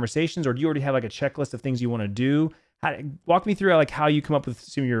streams and conversations, or do you already have like a checklist of things you want to do? Walk me through like how you come up with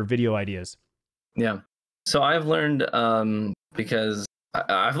some of your video ideas. Yeah. So I've learned, because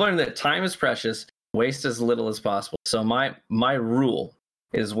I've learned that time is precious, waste as little as possible. So my rule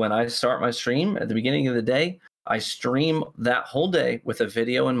is when I start my stream at the beginning of the day, I stream that whole day with a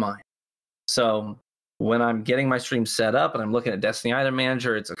video in mind. So when I'm getting my stream set up and I'm looking at Destiny Item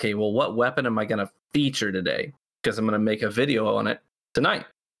Manager, it's okay, well, what weapon am I going to feature today? Because I'm going to make a video on it tonight.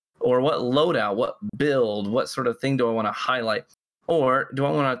 Or what loadout, what build, what sort of thing do I want to highlight? Or do I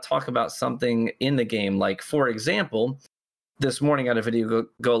want to talk about something in the game? Like, for example, this morning I had a video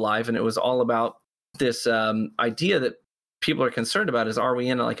go live, and it was all about this idea that people are concerned about is, are we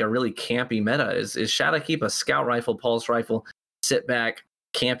in like a really campy meta? Is Shadowkeep a scout rifle, pulse rifle, sit back,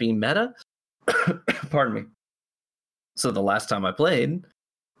 campy meta? Pardon me. So the last time I played,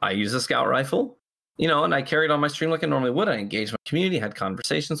 I used a scout rifle, and I carried on my stream like I normally would. I engaged my community, had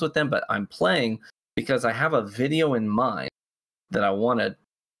conversations with them, but I'm playing because I have a video in mind that I want to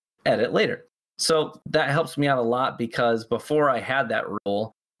edit later. So that helps me out a lot, because before I had that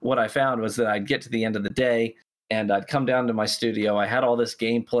rule, what I found was that I'd get to the end of the day and I'd come down to my studio. I had all this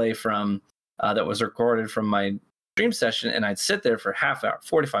gameplay from that was recorded from my stream session, and I'd sit there for half hour,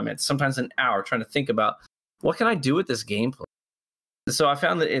 45 minutes, sometimes an hour, trying to think about what can I do with this gameplay. So I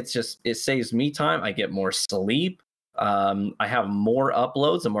found that it saves me time. I get more sleep. I have more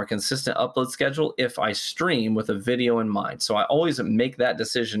uploads, a more consistent upload schedule if I stream with a video in mind. So I always make that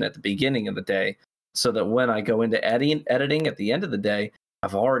decision at the beginning of the day, so that when I go into editing at the end of the day,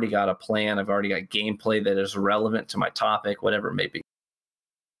 I've already got a plan. I've already got gameplay that is relevant to my topic, whatever it may be.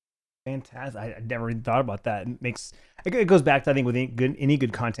 Fantastic. I never even thought about that. It goes back to, I think, with any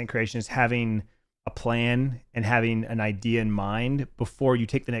good content creation is having a plan and having an idea in mind before you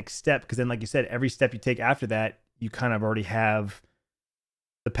take the next step. Because then, like you said, every step you take after that, you kind of already have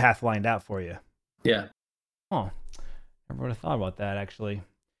the path lined out for you. Yeah. Oh, never would have thought about that, actually.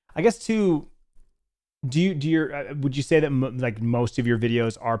 I guess too, would you say that like most of your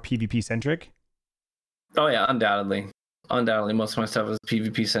videos are PvP centric? Oh yeah, undoubtedly. Most of my stuff is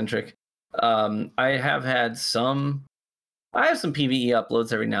PvP centric. I have some PvE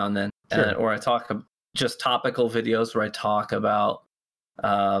uploads every now and then, sure. Or I talk just topical videos where I talk about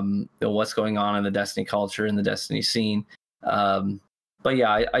what's going on in the Destiny culture and the Destiny scene. But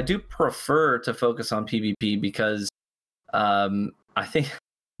yeah, I do prefer to focus on PvP because I think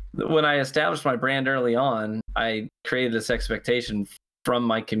when I established my brand early on, I created this expectation from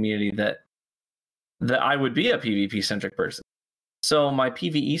my community that I would be a PvP centric person. So my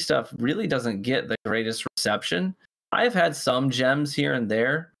PvE stuff really doesn't get the greatest reception. I've had some gems here and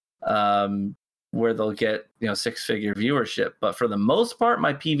there where they'll get 6-figure viewership, but for the most part,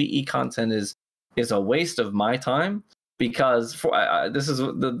 my PvE content is a waste of my time, because this is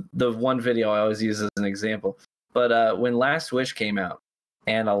the one video I always use as an example. But when Last Wish came out,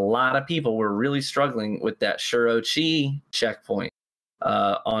 and a lot of people were really struggling with that Shuro-Chi checkpoint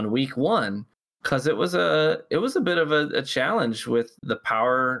on week 1, because it was a bit of a challenge with the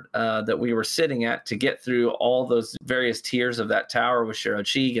power that we were sitting at to get through all those various tiers of that tower with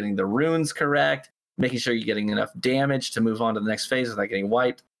Shuro-Chi, getting the runes correct, making sure you're getting enough damage to move on to the next phase without getting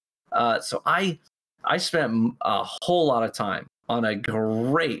wiped. So I spent a whole lot of time on a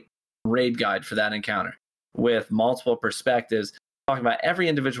great raid guide for that encounter with multiple perspectives, talking about every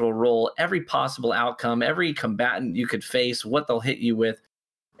individual role, every possible outcome, every combatant you could face, what they'll hit you with.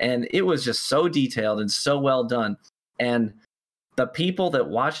 And it was just so detailed and so well done. And the people that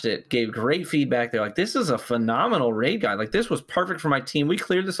watched it gave great feedback. They're like, this is a phenomenal raid guide. Like, this was perfect for my team. We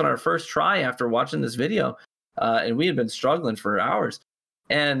cleared this on our first try after watching this video. And we had been struggling for hours.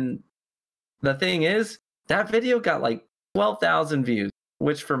 And the thing is, that video got like 12,000 views,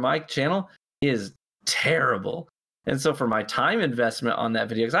 which for my channel is terrible. And so for my time investment on that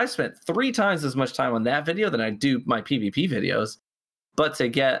video, because I spent 3 times as much time on that video than I do my PvP videos, but to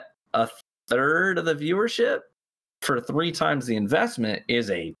get a third of the viewership for 3 times the investment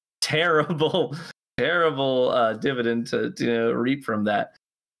is a terrible, terrible dividend to reap from that.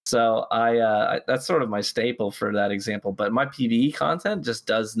 So I that's sort of my staple for that example. But my PvE content just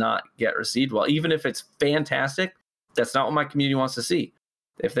does not get received well. Even if it's fantastic, that's not what my community wants to see.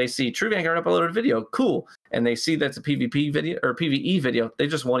 If they see True Vanguard uploaded a video, cool, and they see that's a PvP video or PvE video, they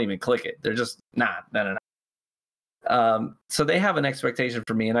just won't even click it. They're just nah. So they have an expectation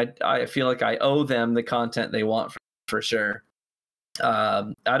for me, and I feel like I owe them the content they want for sure.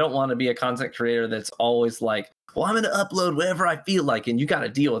 I don't want to be a content creator that's always like, well, I'm going to upload whatever I feel like, and you got to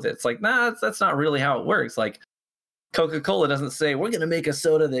deal with it. It's like, nah, that's not really how it works. Like, Coca-Cola doesn't say, we're going to make a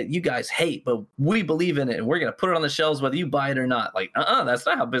soda that you guys hate, but we believe in it, and we're going to put it on the shelves whether you buy it or not. Like, that's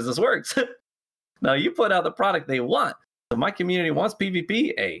not how business works. No, you put out the product they want. So my community wants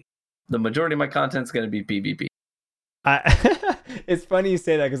PvP. Hey, the majority of my content is going to be PvP. It's funny you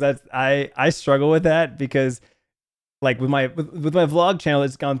say that, because I struggle with that, because like with my vlog channel,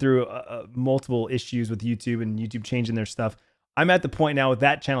 it's gone through multiple issues with YouTube and YouTube changing their stuff. I'm at the point now with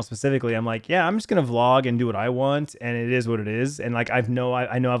that channel specifically. I'm like, yeah, I'm just gonna vlog and do what I want, and it is what it is. And like I know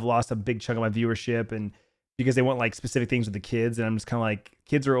I've lost a big chunk of my viewership, and because they want like specific things with the kids, and I'm just kind of like,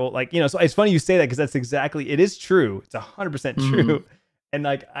 kids are old, like, So it's funny you say that, because that's exactly, it is true. It's 100% true. And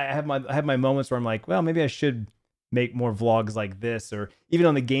like I have my moments where I'm like, well, maybe I should make more vlogs like this, or even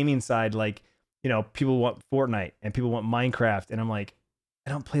on the gaming side, like, people want Fortnite and people want Minecraft, and I'm like,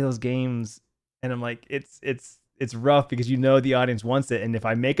 I don't play those games, and I'm like, it's rough, because the audience wants it, and if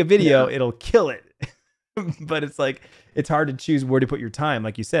I make a video, it'll kill it. But it's like, it's hard to choose where to put your time,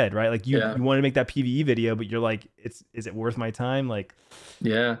 like you said, right? Like you want to make that PvE video, but you're like, is it worth my time? Like,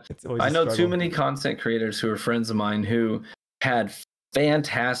 yeah, I know too many content creators who are friends of mine who had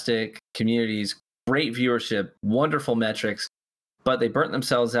fantastic communities, great viewership, wonderful metrics, but they burnt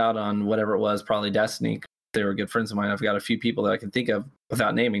themselves out on whatever it was, probably Destiny. They were good friends of mine. I've got a few people that I can think of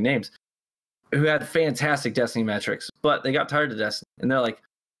without naming names who had fantastic Destiny metrics, but they got tired of Destiny. And they're like,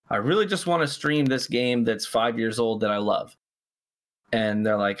 I really just want to stream this game that's 5 years old that I love. And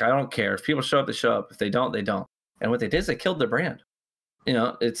they're like, I don't care. If people show up, they show up. If they don't, they don't. And what they did is they killed their brand.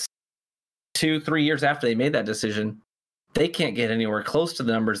 It's 2-3 years after they made that decision. They can't get anywhere close to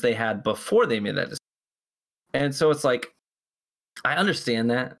the numbers they had before they made that decision. And so it's like, I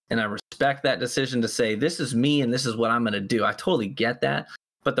understand that, and I respect that decision to say, this is me and this is what I'm going to do. I totally get that.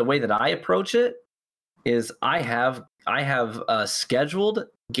 But the way that I approach it is I have scheduled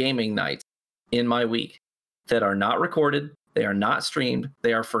gaming nights in my week that are not recorded. They are not streamed.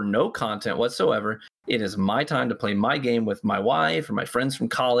 They are for no content whatsoever. It is my time to play my game with my wife or my friends from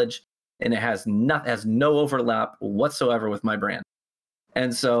college, and it has no overlap whatsoever with my brand.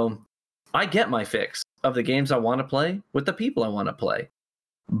 And so I get my fix of the games I want to play with the people I want to play.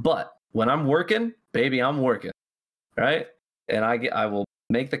 But when I'm working, baby, I'm working, right? And I will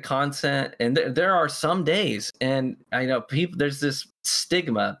make the content. And there are some days, and I know people, there's this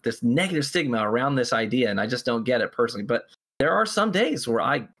stigma, this negative stigma around this idea, and I just don't get it personally. But there are some days where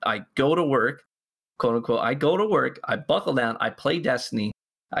I go to work, quote unquote, I go to work, I buckle down, I play Destiny,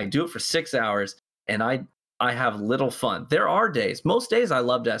 I do it for 6 hours, and I have little fun. There are days, most days I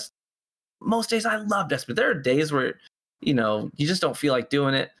love Destiny. Most days I love Destiny. But there are days where, you just don't feel like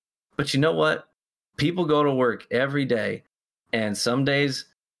doing it. But you know what? People go to work every day, and some days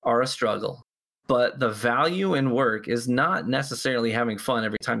are a struggle. But the value in work is not necessarily having fun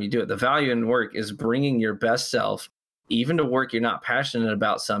every time you do it. The value in work is bringing your best self, even to work you're not passionate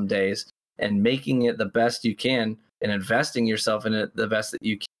about some days, and making it the best you can, and investing yourself in it the best that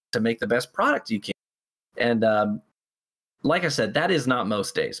you can to make the best product you can. And like I said, that is not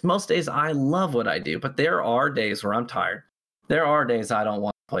most days. Most days I love what I do, but there are days where I'm tired. There are days I don't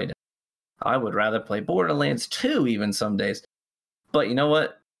want to play. I would rather play Borderlands 2 even some days. But you know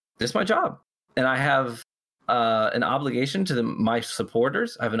what? This is my job. And I have an obligation to my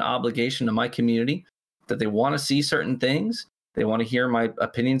supporters. I have an obligation to my community that they want to see certain things. They want to hear my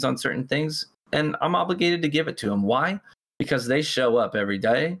opinions on certain things, and I'm obligated to give it to them. Why? Because they show up every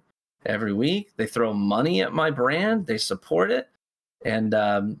day, every week. They throw money at my brand. They support it, and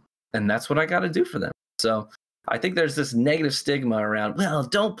that's what I got to do for them. So I think there's this negative stigma around, well,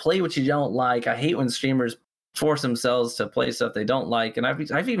 don't play what you don't like. I hate when streamers force themselves to play stuff they don't like. And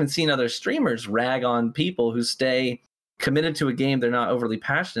I've even seen other streamers rag on people who stay committed to a game they're not overly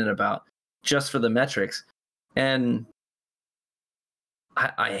passionate about just for the metrics. And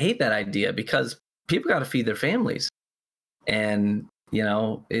I hate that idea, because people got to feed their families. And,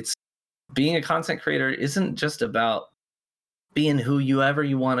 it's being a content creator isn't just about being whoever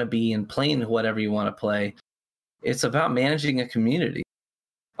you want to be and playing whatever you want to play. It's about managing a community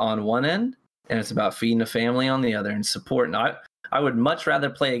on one end, and it's about feeding a family on the other and supporting. I would much rather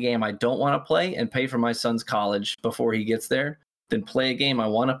play a game I don't want to play and pay for my son's college before he gets there than play a game I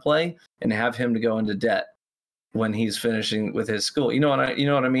want to play and have him to go into debt when he's finishing with his school. You know what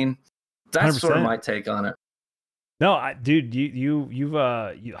I mean? That's 100%. Sort of my take on it. No, dude, you've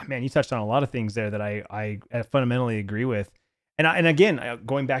man, you touched on a lot of things there that I fundamentally agree with. And again,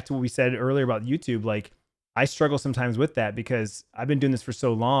 going back to what we said earlier about YouTube, like, I struggle sometimes with that because I've been doing this for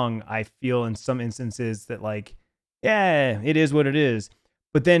so long. I feel in some instances that, like, yeah, it is what it is.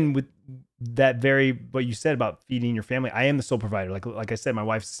 But then with that what you said about feeding your family, I am the sole provider. Like I said, my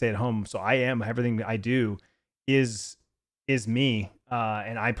wife's stay at home. So I am, everything that I do is me.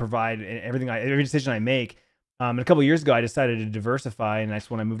 And I provide every decision I make. And a couple of years ago, I decided to diversify, and that's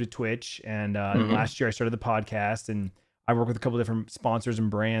when I moved to Twitch. And last year I started the podcast, and I work with a couple of different sponsors and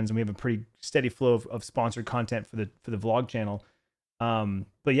brands, and we have a pretty steady flow of sponsored content for the vlog channel.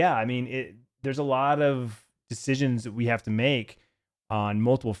 But yeah, I mean, there's a lot of decisions that we have to make on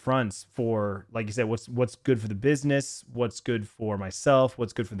multiple fronts for, like you said, what's good for the business, what's good for myself,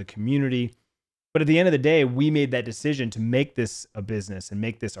 what's good for the community. But at the end of the day, we made that decision to make this a business and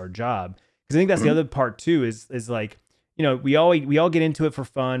make this our job. Because I think that's the other part too, is like, we all get into it for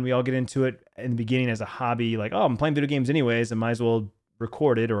fun. We all get into it in the beginning as a hobby, like, oh, I'm playing video games anyways, I might as well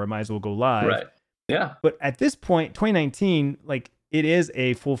record it, or I might as well go live. Right. Yeah. But at this point, 2019, like, it is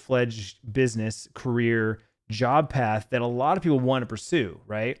a full-fledged business, career, job path that a lot of people want to pursue,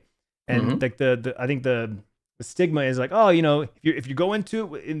 right? And like I think the stigma is like, oh, if you go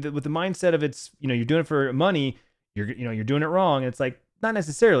into it with the mindset of it's, you're doing it for money, you're doing it wrong. And it's like, not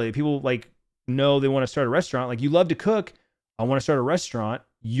necessarily. People like know they want to start a restaurant. Like, you love to cook, I want to start a restaurant.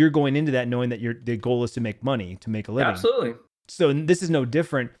 You're going into that knowing that the goal is to make money, to make a living. Absolutely. So this is no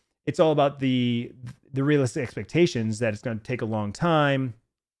different. It's all about the realistic expectations that it's going to take a long time,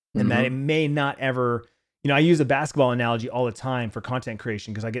 and that it may not ever, I use a basketball analogy all the time for content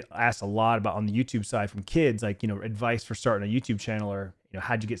creation, because I get asked a lot about on the YouTube side from kids, like, advice for starting a YouTube channel, or,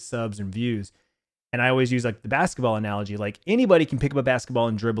 how'd you get subs and views? And I always use like the basketball analogy. Like, anybody can pick up a basketball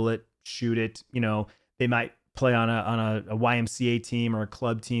and dribble it, shoot it. They might play on a YMCA team or a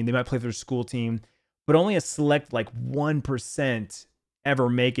club team. They might play for their school team, but only a select, like, 1% ever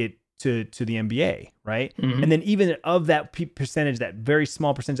make it to the NBA, right? And then even of that percentage, that very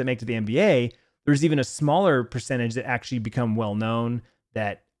small percentage that make it to the NBA, there's even a smaller percentage that actually become well known,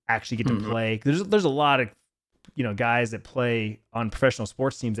 that actually get to play. There's a lot of guys that play on professional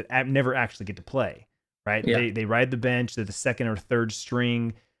sports teams that never actually get to play, right? Yeah. They ride the bench. They're the second or third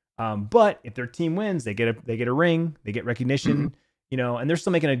string. But if their team wins, they get a ring, they get recognition, and they're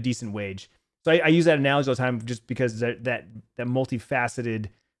still making a decent wage. So I use that analogy all the time, just because that multifaceted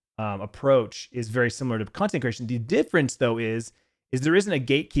approach is very similar to content creation. The difference, though, is there isn't a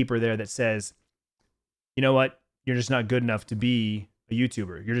gatekeeper there that says, you know what, you're just not good enough to be a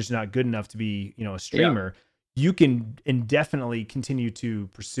YouTuber. You're just not good enough to be, a streamer. Yeah. You can indefinitely continue to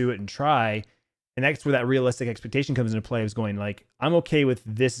pursue it and try. And that's where that realistic expectation comes into play, is going like, I'm okay with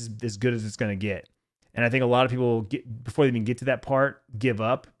this is as good as it's going to get. And I think a lot of people, before they even get to that part, give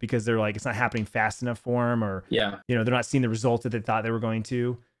up because they're like, it's not happening fast enough for them, or, they're not seeing the results that they thought they were going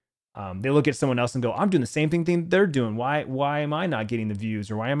to. They look at someone else and go, I'm doing the same thing they're doing. Why am I not getting the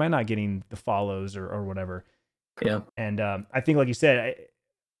views, or why am I not getting the follows, or whatever? Yeah. And I think, like you said,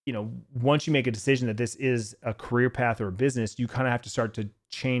 once you make a decision that this is a career path or a business, you kind of have to start to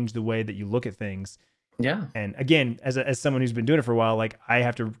change the way that you look at things. Yeah. And again, as someone who's been doing it for a while, like, I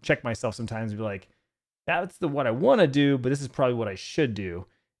have to check myself sometimes and be like, that's what I want to do, but this is probably what I should do.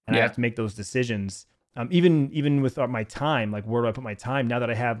 And I have to make those decisions. Even with my time, like, where do I put my time now that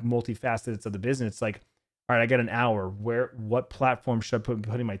I have multifacets of the business? It's like, all right, I got an hour. What platform should I be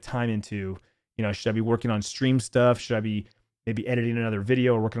putting my time into? Should I be working on stream stuff? Should I be maybe editing another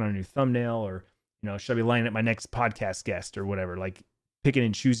video or working on a new thumbnail? Or, should I be lining up my next podcast guest or whatever, like picking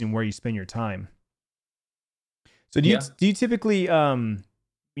and choosing where you spend your time. So do you typically,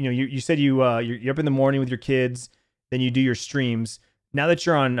 you said you're up in the morning with your kids, then you do your streams. Now that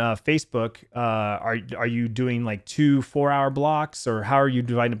you're on Facebook, are you doing like 2 4-hour blocks, or how are you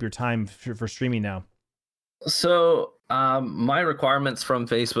dividing up your time for streaming now? So my requirements from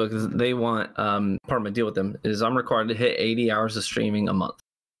Facebook is they want, part of my deal with them is I'm required to hit 80 hours of streaming a month.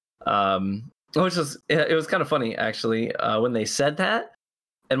 Which was, it was kind of funny actually when they said that,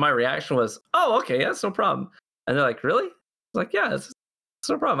 and my reaction was, oh, okay, that's no problem. And they're like, really? I was like, yeah, it's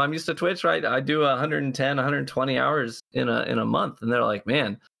no problem. I'm used to Twitch, right? I do 110, 120 hours in a month. And they're like,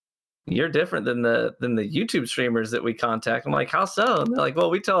 man, you're different than the YouTube streamers that we contact. I'm like, how so? And they're like, well,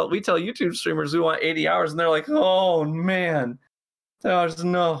 we tell YouTube streamers we want 80 hours, and they're like, oh man. So I was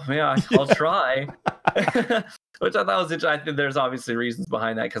no, yeah, I'll try. Which I thought was interesting. I think there's obviously reasons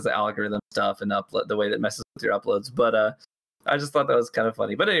behind that because of algorithm stuff and upload, the way that messes with your uploads. But I just thought that was kind of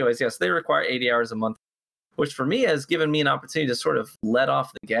funny. But anyways, yes, they require 80 hours a month, which for me has given me an opportunity to sort of let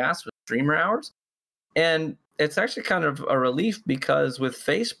off the gas with streamer hours. And it's actually kind of a relief because with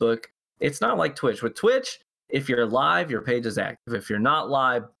Facebook, it's not like Twitch. With Twitch, if you're live, your page is active. If you're not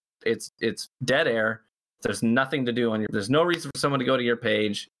live, it's dead air. There's nothing to do on your. There's no reason for someone to go to your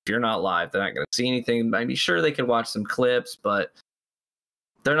page if you're not live. They're not going to see anything. Maybe sure they could watch some clips, but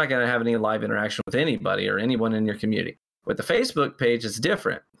they're not going to have any live interaction with anybody or anyone in your community. With the Facebook page, it's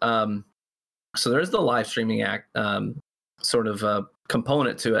different. So there's the live streaming sort of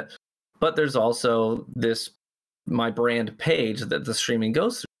component to it, but there's also this my brand page that the streaming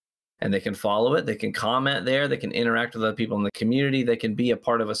goes through. And they can follow it. They can comment there. They can interact with other people in the community. They can be a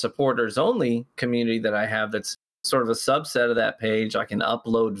part of a supporters only community that I have that's sort of a subset of that page. I can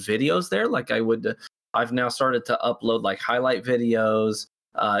upload videos there like I would. I've now started to upload like highlight videos,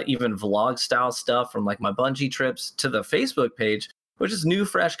 even vlog style stuff from like my bungee trips to the Facebook page, which is new,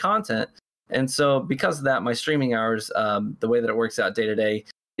 fresh content. And so because of that, my streaming hours, the way that it works out day to day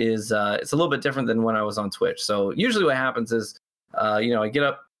is it's a little bit different than when I was on Twitch. So usually what happens is, I get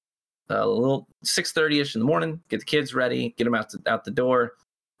up a little 6:30ish in the morning, get the kids ready, get them out the door,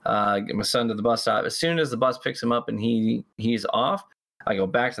 get my son to the bus stop. As soon as the bus picks him up and he's off, I go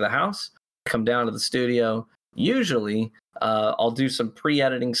back to the house, come down to the studio. Usually, I'll do some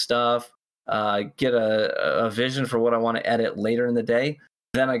pre-editing stuff, get a vision for what I want to edit later in the day.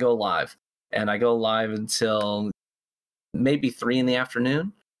 Then I go live, and I go live until maybe 3 in the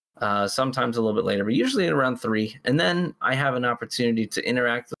afternoon. Sometimes a little bit later, but usually around 3. And then I have an opportunity to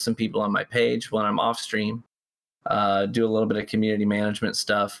interact with some people on my page when I'm off stream, do a little bit of community management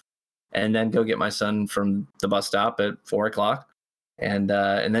stuff, and then go get my son from the bus stop at 4 o'clock, and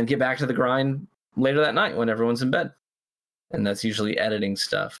then get back to the grind later that night when everyone's in bed. And that's usually editing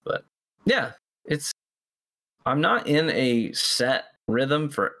stuff. But yeah, I'm not in a set rhythm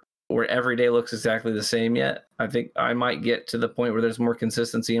for where every day looks exactly the same yet. I think I might get to the point where there's more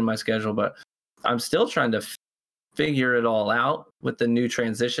consistency in my schedule, but I'm still trying to figure it all out with the new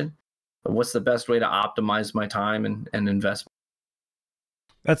transition. But what's the best way to optimize my time and investment?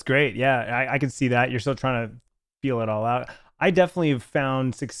 That's great. Yeah, I can see that. You're still trying to feel it all out. I definitely have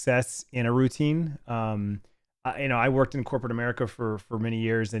found success in a routine. I worked in corporate America for many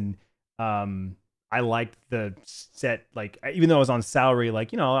years, and I liked the set, like, even though I was on salary,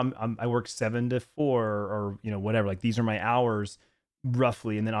 like, I work 7 to 4 or whatever, like these are my hours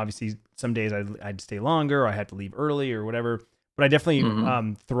roughly. And then obviously some days I'd stay longer, or I had to leave early or whatever. But I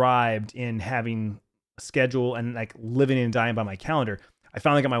definitely thrived in having a schedule and like living and dying by my calendar. I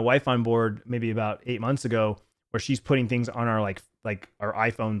finally got my wife on board maybe about 8 months ago, where she's putting things on our like our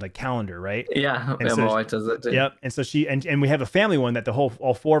iPhone like calendar, right? Yeah, and my wife does that too. Yep. And so she and we have a family one that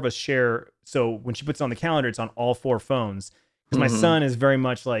all 4 of us share. So when she puts it on the calendar, it's on all 4 phones. Because my son is very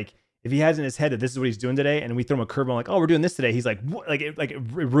much like, if he has in his head that this is what he's doing today, and we throw him a curveball like, oh, we're doing this today, he's like, what? Like it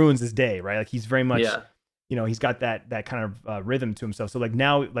ruins his day, right? Like he's very much, he's got that kind of rhythm to himself. So like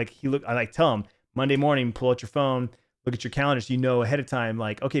now, like I like tell him Monday morning, pull out your phone, look at your calendar, so you know ahead of time,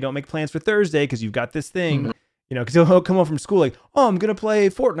 like, okay, don't make plans for Thursday because you've got this thing. Because he'll come home from school like, oh, I'm going to play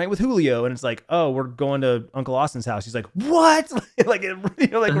Fortnite with Julio. And it's like, oh, we're going to Uncle Austin's house. He's like, what? like, it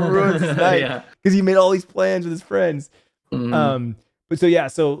ruins his night because he made all these plans with his friends. But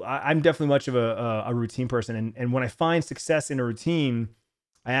so I'm definitely much of a routine person. And when I find success in a routine,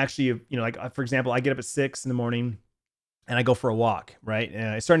 I actually, like, for example, I get up at 6 in the morning and I go for a walk, right?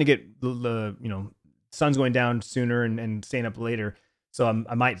 And it's starting to get the sun's going down sooner and staying up later. So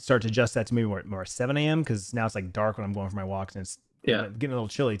I might start to adjust that to maybe more 7 a.m. because now it's like dark when I'm going for my walks, and it's getting a little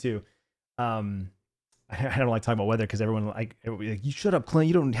chilly too. I don't like talking about weather because everyone like you shut up, Clint.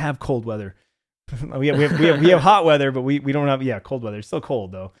 You don't have cold weather. we have hot weather, but we don't have cold weather. It's still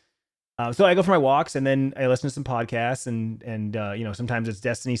cold though. So I go for my walks and then I listen to some podcasts and sometimes it's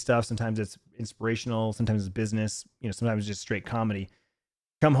Destiny stuff, sometimes it's inspirational, sometimes it's business, sometimes it's just straight comedy.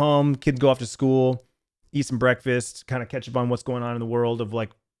 Come home, kids go off to school, eat some breakfast, kind of catch up on what's going on in the world of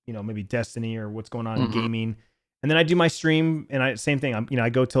maybe Destiny or what's going on in gaming. And then I do my stream and same thing. I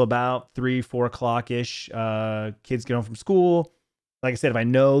go till about 3-4 o'clock ish. Kids get home from school. Like I said, if I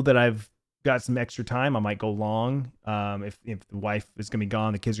know that I've got some extra time, I might go long. If the wife is going to be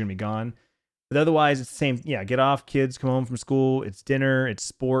gone, the kids are going to be gone. But otherwise, it's the same. Yeah, get off, kids come home from school. It's dinner, it's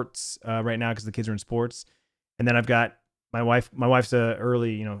sports right now because the kids are in sports. And then I've got my wife. My wife's a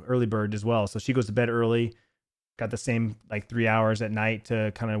early bird as well. So she goes to bed early. Got the same 3 hours at night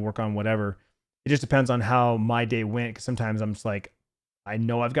to kind of work on whatever. It just depends on how my day went. Because sometimes I'm just I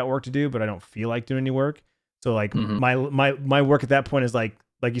know I've got work to do, but I don't feel like doing any work. So my work at that point is like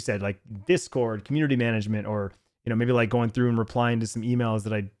you said, Discord, community management, or maybe going through and replying to some emails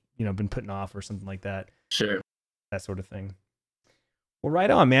that I been putting off or something like that. Sure, that sort of thing. Well, right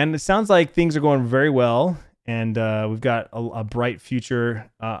on, man. It sounds like things are going very well, and we've got a bright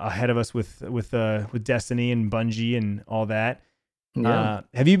future ahead of us with Destiny and Bungie and all that. Yeah.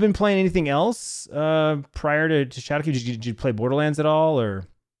 Have you been playing anything else prior to Shadowkeep? Did you play Borderlands at all, or?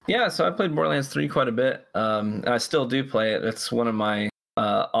 Yeah, so I played Borderlands 3 quite a bit. And I still do play it. It's one of my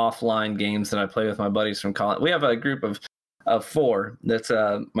offline games that I play with my buddies from college. We have a group of 4. That's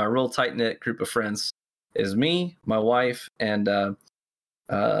my real tight knit group of friends. Is me, my wife, and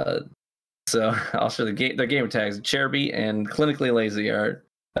so I'll show the gamer tags. Cherby and Clinically Lazy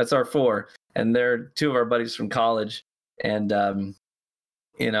that's our 4, and they're 2 of our buddies from college. And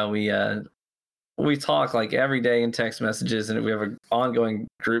we talk every day in text messages, and we have an ongoing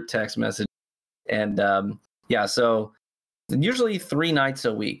group text message. And so usually 3 nights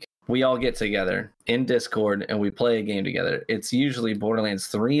a week, we all get together in Discord and we play a game together. It's usually Borderlands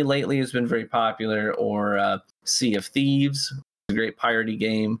 3 lately has been very popular, or Sea of Thieves, a great piratey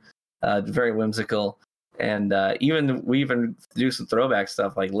game, very whimsical. And we even do some throwback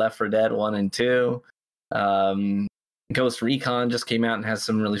stuff like Left 4 Dead 1 and 2. Ghost Recon just came out and has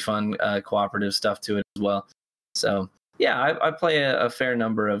some really fun cooperative stuff to it as well. So yeah, I play a fair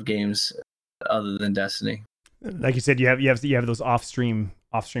number of games other than Destiny. Like you said, you have those off stream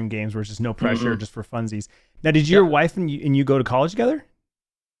games where it's just no pressure, just for funsies. Now, did your wife and you go to college together?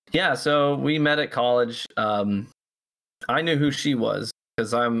 Yeah, so we met at college. I knew who she was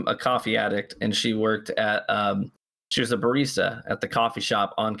because I'm a coffee addict, and she worked at she was a barista at the coffee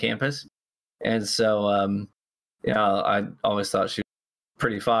shop on campus, and so I always thought she was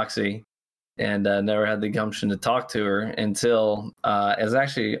pretty foxy, and never had the gumption to talk to her until it was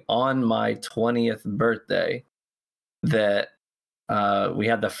actually on my 20th birthday that we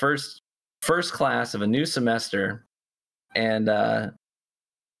had the first class of a new semester, and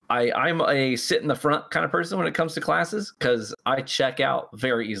I'm a sit in the front kind of person when it comes to classes because I check out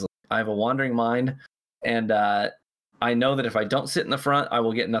very easily. I have a wandering mind, and I know that if I don't sit in the front, I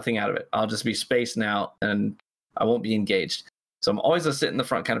will get nothing out of it. I'll just be spacing out and I won't be engaged. So I'm always a sit in the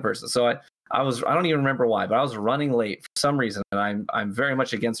front kind of person. So I don't even remember why, but I was running late for some reason, and I'm very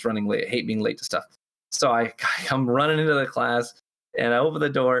much against running late. I hate being late to stuff. So I come running into the class, and I open the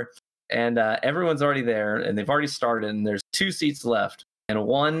door, and everyone's already there, and they've already started, and there's 2 seats left. And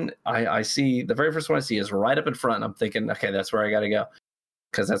one, I see, the very first one I see is right up in front, and I'm thinking, okay, that's where I got to go,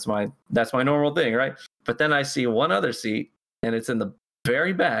 because that's my normal thing, right? But then I see one other seat, and it's in the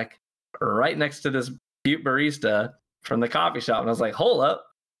very back, right next to this cute barista from the coffee shop. And I was like, hold up.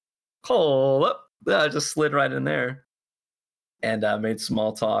 I just slid right in there and made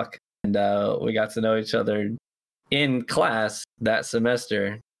small talk. And we got to know each other in class that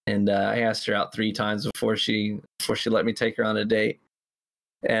semester. And I asked her out 3 times before she let me take her on a date.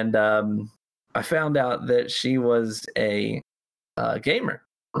 And I found out that she was a gamer.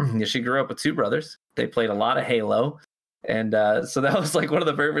 She grew up with 2 brothers. They played a lot of Halo. And so that was one of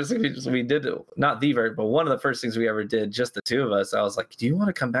the very first things we did. Not the very, but one of the first things we ever did, just the 2 of us. I was like, do you want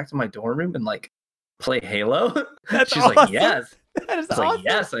to come back to my dorm room and play Halo? That's She's awesome. like, yes. That is awesome. awesome.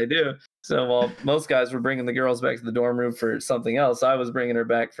 Yes, I do. So while most guys were bringing the girls back to the dorm room for something else, I was bringing her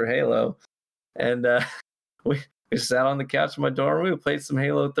back for Halo. And we sat on the couch in my dorm room, we played some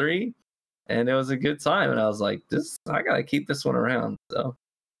Halo 3, and it was a good time. And I was like, I got to keep this one around. So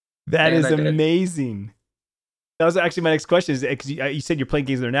that is amazing. That was actually my next question, is because you said you're playing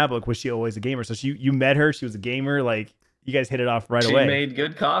games with her now, but was she always a gamer? So you met her, she was a gamer, you guys hit it off right away. She made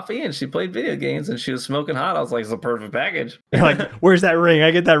good coffee and she played video games and she was smoking hot. I was like, it's a perfect package. You're like, where's that ring? I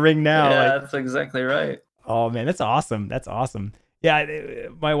get that ring now. Yeah, that's exactly right. Oh man, that's awesome. That's awesome. Yeah,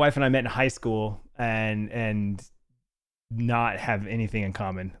 my wife and I met in high school and not have anything in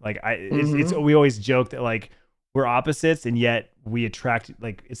common. Like it's we always joke that like we're opposites and yet we attract,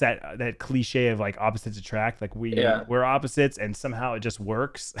 like it's that cliche of like opposites attract. Like we're opposites and somehow it just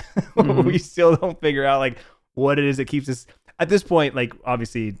works. We still don't figure out like what it is that keeps us at this point. Like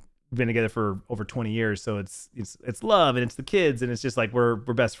obviously we've been together for over 20 years, so it's love and it's the kids and it's just like we're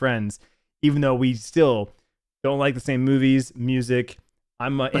best friends, even though we still don't like the same movies, music.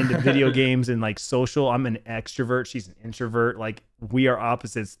 I'm into video games and like social. I'm an extrovert. She's an introvert. Like we are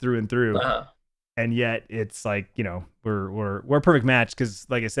opposites through and through. And yet it's like, you know, we're a perfect match. Cause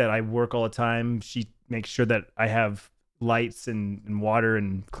like I said, I work all the time. She makes sure that I have lights and water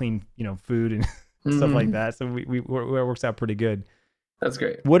and clean, you know, food and stuff like that. So it works out pretty good. That's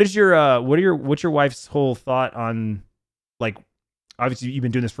great. What's your wife's whole thought on, like, obviously you've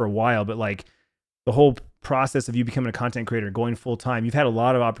been doing this for a while, but like the whole process of you becoming a content creator, going full time, you've had a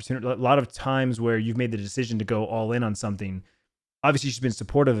lot of opportunity, a lot of times where you've made the decision to go all in on something. Obviously she's been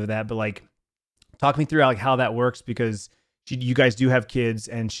supportive of that, but like, talk me through like how that works, because you guys do have kids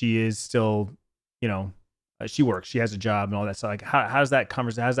and she is still, you know, she works, she has a job and all that. So like, how does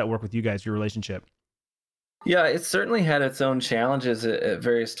that work with you guys, your relationship? Yeah, it's certainly had its own challenges at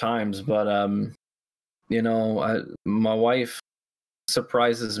various times, but you know, my wife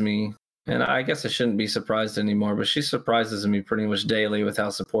surprises me, and I guess I shouldn't be surprised anymore, but she surprises me pretty much daily with how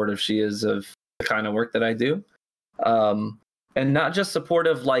supportive she is of the kind of work that I do. And not just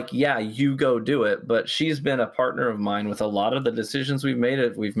supportive, like, yeah, you go do it, but she's been a partner of mine with a lot of the decisions we've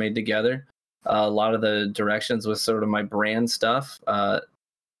made together. A lot of the directions with sort of my brand stuff,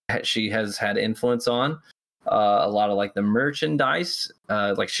 she has had influence on. A lot of like the merchandise,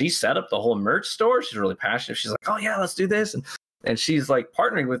 like she set up the whole merch store. She's really passionate. She's like, oh yeah, let's do this. And she's like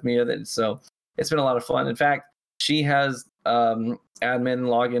partnering with me with it. So it's been a lot of fun. In fact, she has admin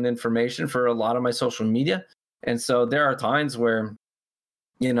login information for a lot of my social media. And so there are times where,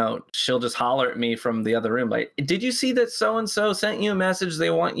 you know, she'll just holler at me from the other room, like, did you see that so-and-so sent you a message? They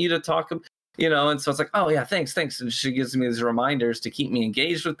want you to talk, you know? And so it's like, oh yeah, thanks. And she gives me these reminders to keep me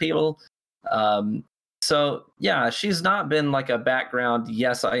engaged with people. So yeah, she's not been like a background,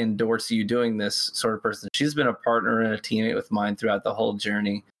 yes, I endorse you doing this sort of person. She's been a partner and a teammate with mine throughout the whole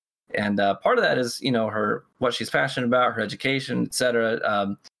journey. And part of that is, you know, what she's passionate about, her education, et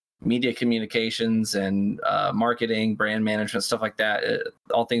cetera. Media communications and marketing, brand management, stuff like that,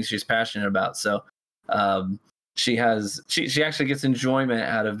 all things she's passionate about. So she actually gets enjoyment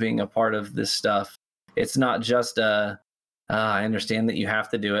out of being a part of this stuff. It's not just I understand that you have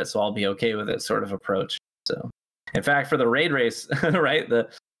to do it, so I'll be okay with it sort of approach. So in fact, for the raid race, right, the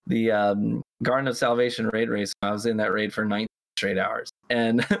Garden of Salvation raid race, I was in that raid for 19 straight hours.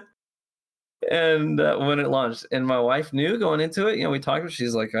 And when it launched, and my wife knew going into it, you know, we talked,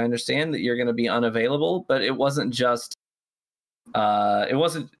 she's like, I understand that you're going to be unavailable, but it wasn't just that. It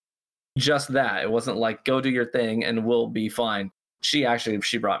wasn't like, go do your thing and we'll be fine. She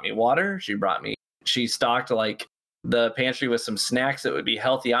brought me water. She stocked like the pantry with some snacks that would be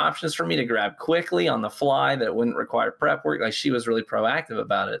healthy options for me to grab quickly on the fly that wouldn't require prep work. Like, she was really proactive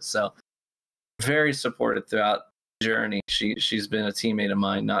about it. So very supportive throughout journey. She's been a teammate of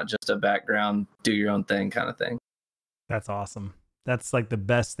mine, not just a background, do your own thing kind of thing. That's awesome. That's like the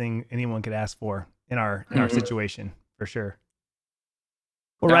best thing anyone could ask for in our situation, for sure.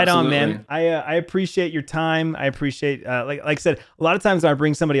 Well, absolutely. Right on, man. I appreciate your time. I appreciate like I said, a lot of times when I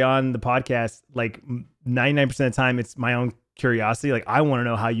bring somebody on the podcast, like 99% of the time it's my own curiosity. Like, I want to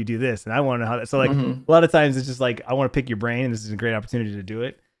know how you do this and I want to know how that. So like a lot of times it's just like, I want to pick your brain and this is a great opportunity to do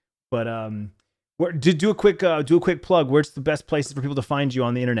it. But do a quick plug. Where's the best places for people to find you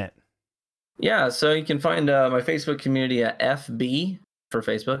on the internet? Yeah, so you can find my Facebook community at FB for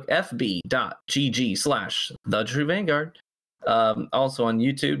Facebook, fb.gg/The True Vanguard. Also on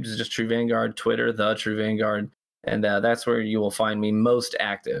YouTube, it's just True Vanguard, Twitter, The True Vanguard, and that's where you will find me most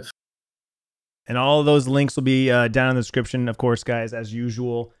active. And all of those links will be down in the description, of course, guys, as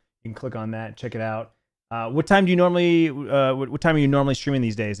usual. You can click on that, check it out. What time are you normally streaming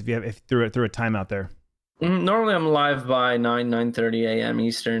these days? If through a time out there. Normally I'm live by 9:30 a.m.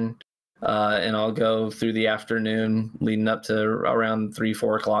 Eastern, and I'll go through the afternoon leading up to around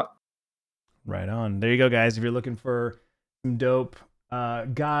 3-4 o'clock. Right on. There you go, guys. If you're looking for some dope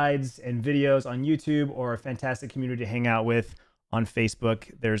guides and videos on YouTube or a fantastic community to hang out with on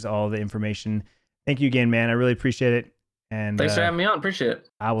Facebook, there's all the information. Thank you again, man. I really appreciate it. And thanks for having me on. Appreciate it.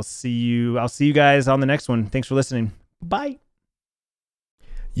 I'll see you guys on the next one. Thanks for listening. Bye.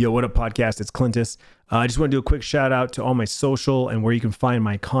 Yo, what up, podcast? It's Clintus. I just want to do a quick shout out to all my social and where you can find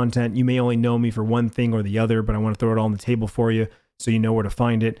my content. You may only know me for one thing or the other, but I want to throw it all on the table for you. so you know where to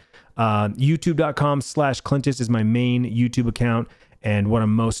find it. YouTube.com/Clintus is my main YouTube account and what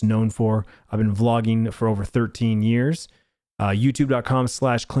I'm most known for. I've been vlogging for over 13 years.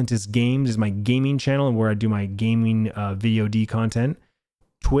 YouTube.com/Clintus Games is my gaming channel and where I do my gaming VOD content.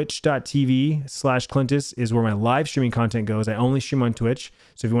 Twitch.tv/Clintus is where my live streaming content goes. I only stream on Twitch.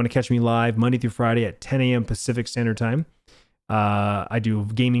 So if you want to catch me live Monday through Friday at 10 a.m. Pacific Standard Time, I do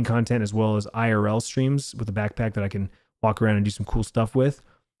gaming content as well as IRL streams with a backpack that I can walk around and do some cool stuff with.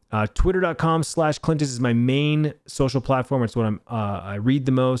 Twitter.com/Clintus is my main social platform. It's what I read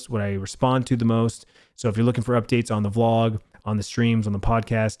the most, what I respond to the most. So if you're looking for updates on the vlog, on the streams, on the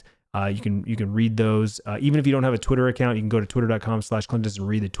podcast, you can read those. Even if you don't have a Twitter account, you can go to twitter.com/Clintus and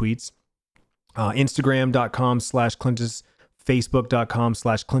read the tweets. Instagram.com/Clintus,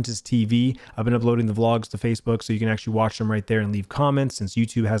 Facebook.com/Clintus TV. I've been uploading the vlogs to Facebook, so you can actually watch them right there and leave comments since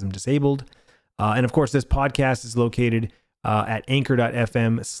YouTube has them disabled. And of course, this podcast is located at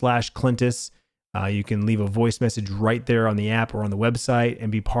anchor.fm/Clintus. You can leave a voice message right there on the app or on the website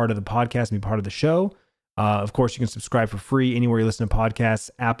and be part of the podcast and be part of the show. Of course, you can subscribe for free anywhere you listen to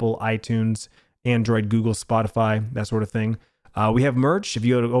podcasts: Apple, iTunes, Android, Google, Spotify, that sort of thing. We have merch. If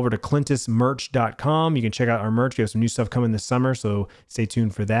you go over to clintusmerch.com, you can check out our merch. We have some new stuff coming this summer, so stay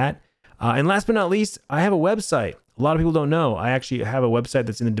tuned for that. And last but not least, I have a website. A lot of people don't know. I actually have a website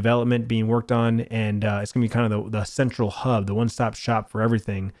that's in the development, being worked on, and it's going to be kind of the central hub, the one-stop shop for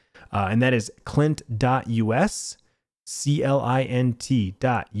everything. And that is clint.us, CLINT.us,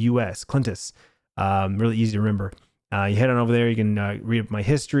 Clintus. Really easy to remember. You head on over there, you can read up my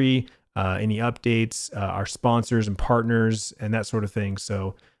history, any updates, our sponsors and partners, and that sort of thing.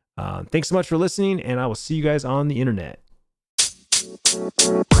 So thanks so much for listening, and I will see you guys on the internet.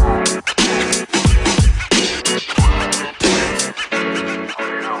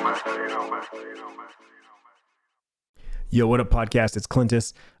 Yo, what up, podcast? It's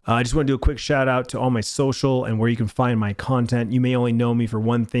Clintus. I just want to do a quick shout out to all my social and where you can find my content. You may only know me for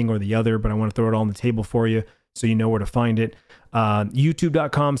one thing or the other, but I want to throw it all on the table for you so you know where to find it.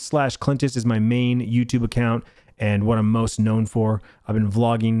 YouTube.com/Clintus is my main YouTube account and what I'm most known for. I've been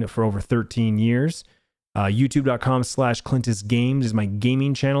vlogging for over 13 years. YouTube.com/Clintus Games is my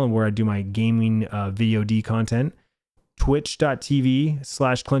gaming channel and where I do my gaming VOD content.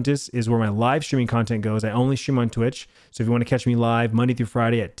 Twitch.tv/Clintus is where my live streaming content goes. I only stream on Twitch. So if you want to catch me live Monday through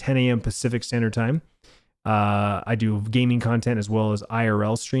Friday at 10 a.m. Pacific Standard Time, I do gaming content as well as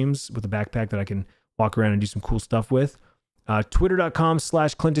IRL streams with a backpack that I can walk around and do some cool stuff with.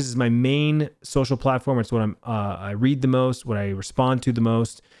 Twitter.com/Clintus is my main social platform. It's what I read the most, what I respond to the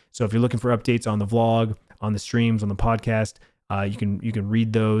most. So if you're looking for updates on the vlog, on the streams, on the podcast, you can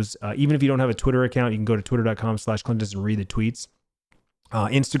read those. Even if you don't have a Twitter account, you can go to twitter.com/Clintus and read the tweets.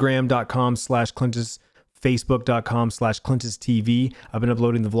 Instagram.com/Clintus, Facebook.com/Clintus TV. I've been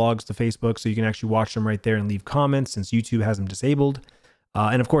uploading the vlogs to Facebook, so you can actually watch them right there and leave comments since YouTube has them disabled.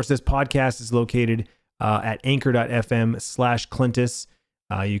 And of course, this podcast is located at anchor.fm/Clintus.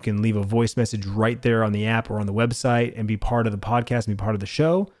 You can leave a voice message right there on the app or on the website and be part of the podcast and be part of the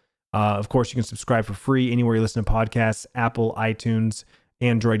show. Of course, you can subscribe for free anywhere you listen to podcasts: Apple, iTunes,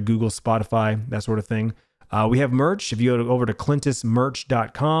 Android, Google, Spotify, that sort of thing. We have merch. If you go over to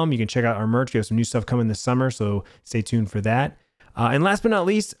clintusmerch.com, you can check out our merch. We have some new stuff coming this summer, so stay tuned for that. And last but not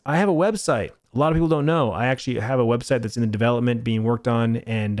least, I have a website. A lot of people don't know. I actually have a website that's in the development, being worked on,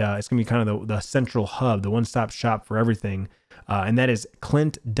 and it's going to be kind of the central hub, the one-stop shop for everything. And that is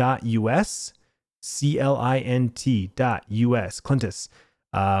clint.us, CLINT.us, Clintus.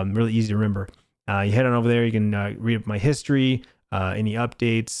 Really easy to remember. You head on over there, you can read up my history, any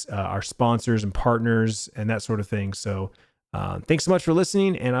updates, our sponsors and partners, and that sort of thing. So thanks so much for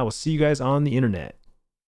listening, and I will see you guys on the internet.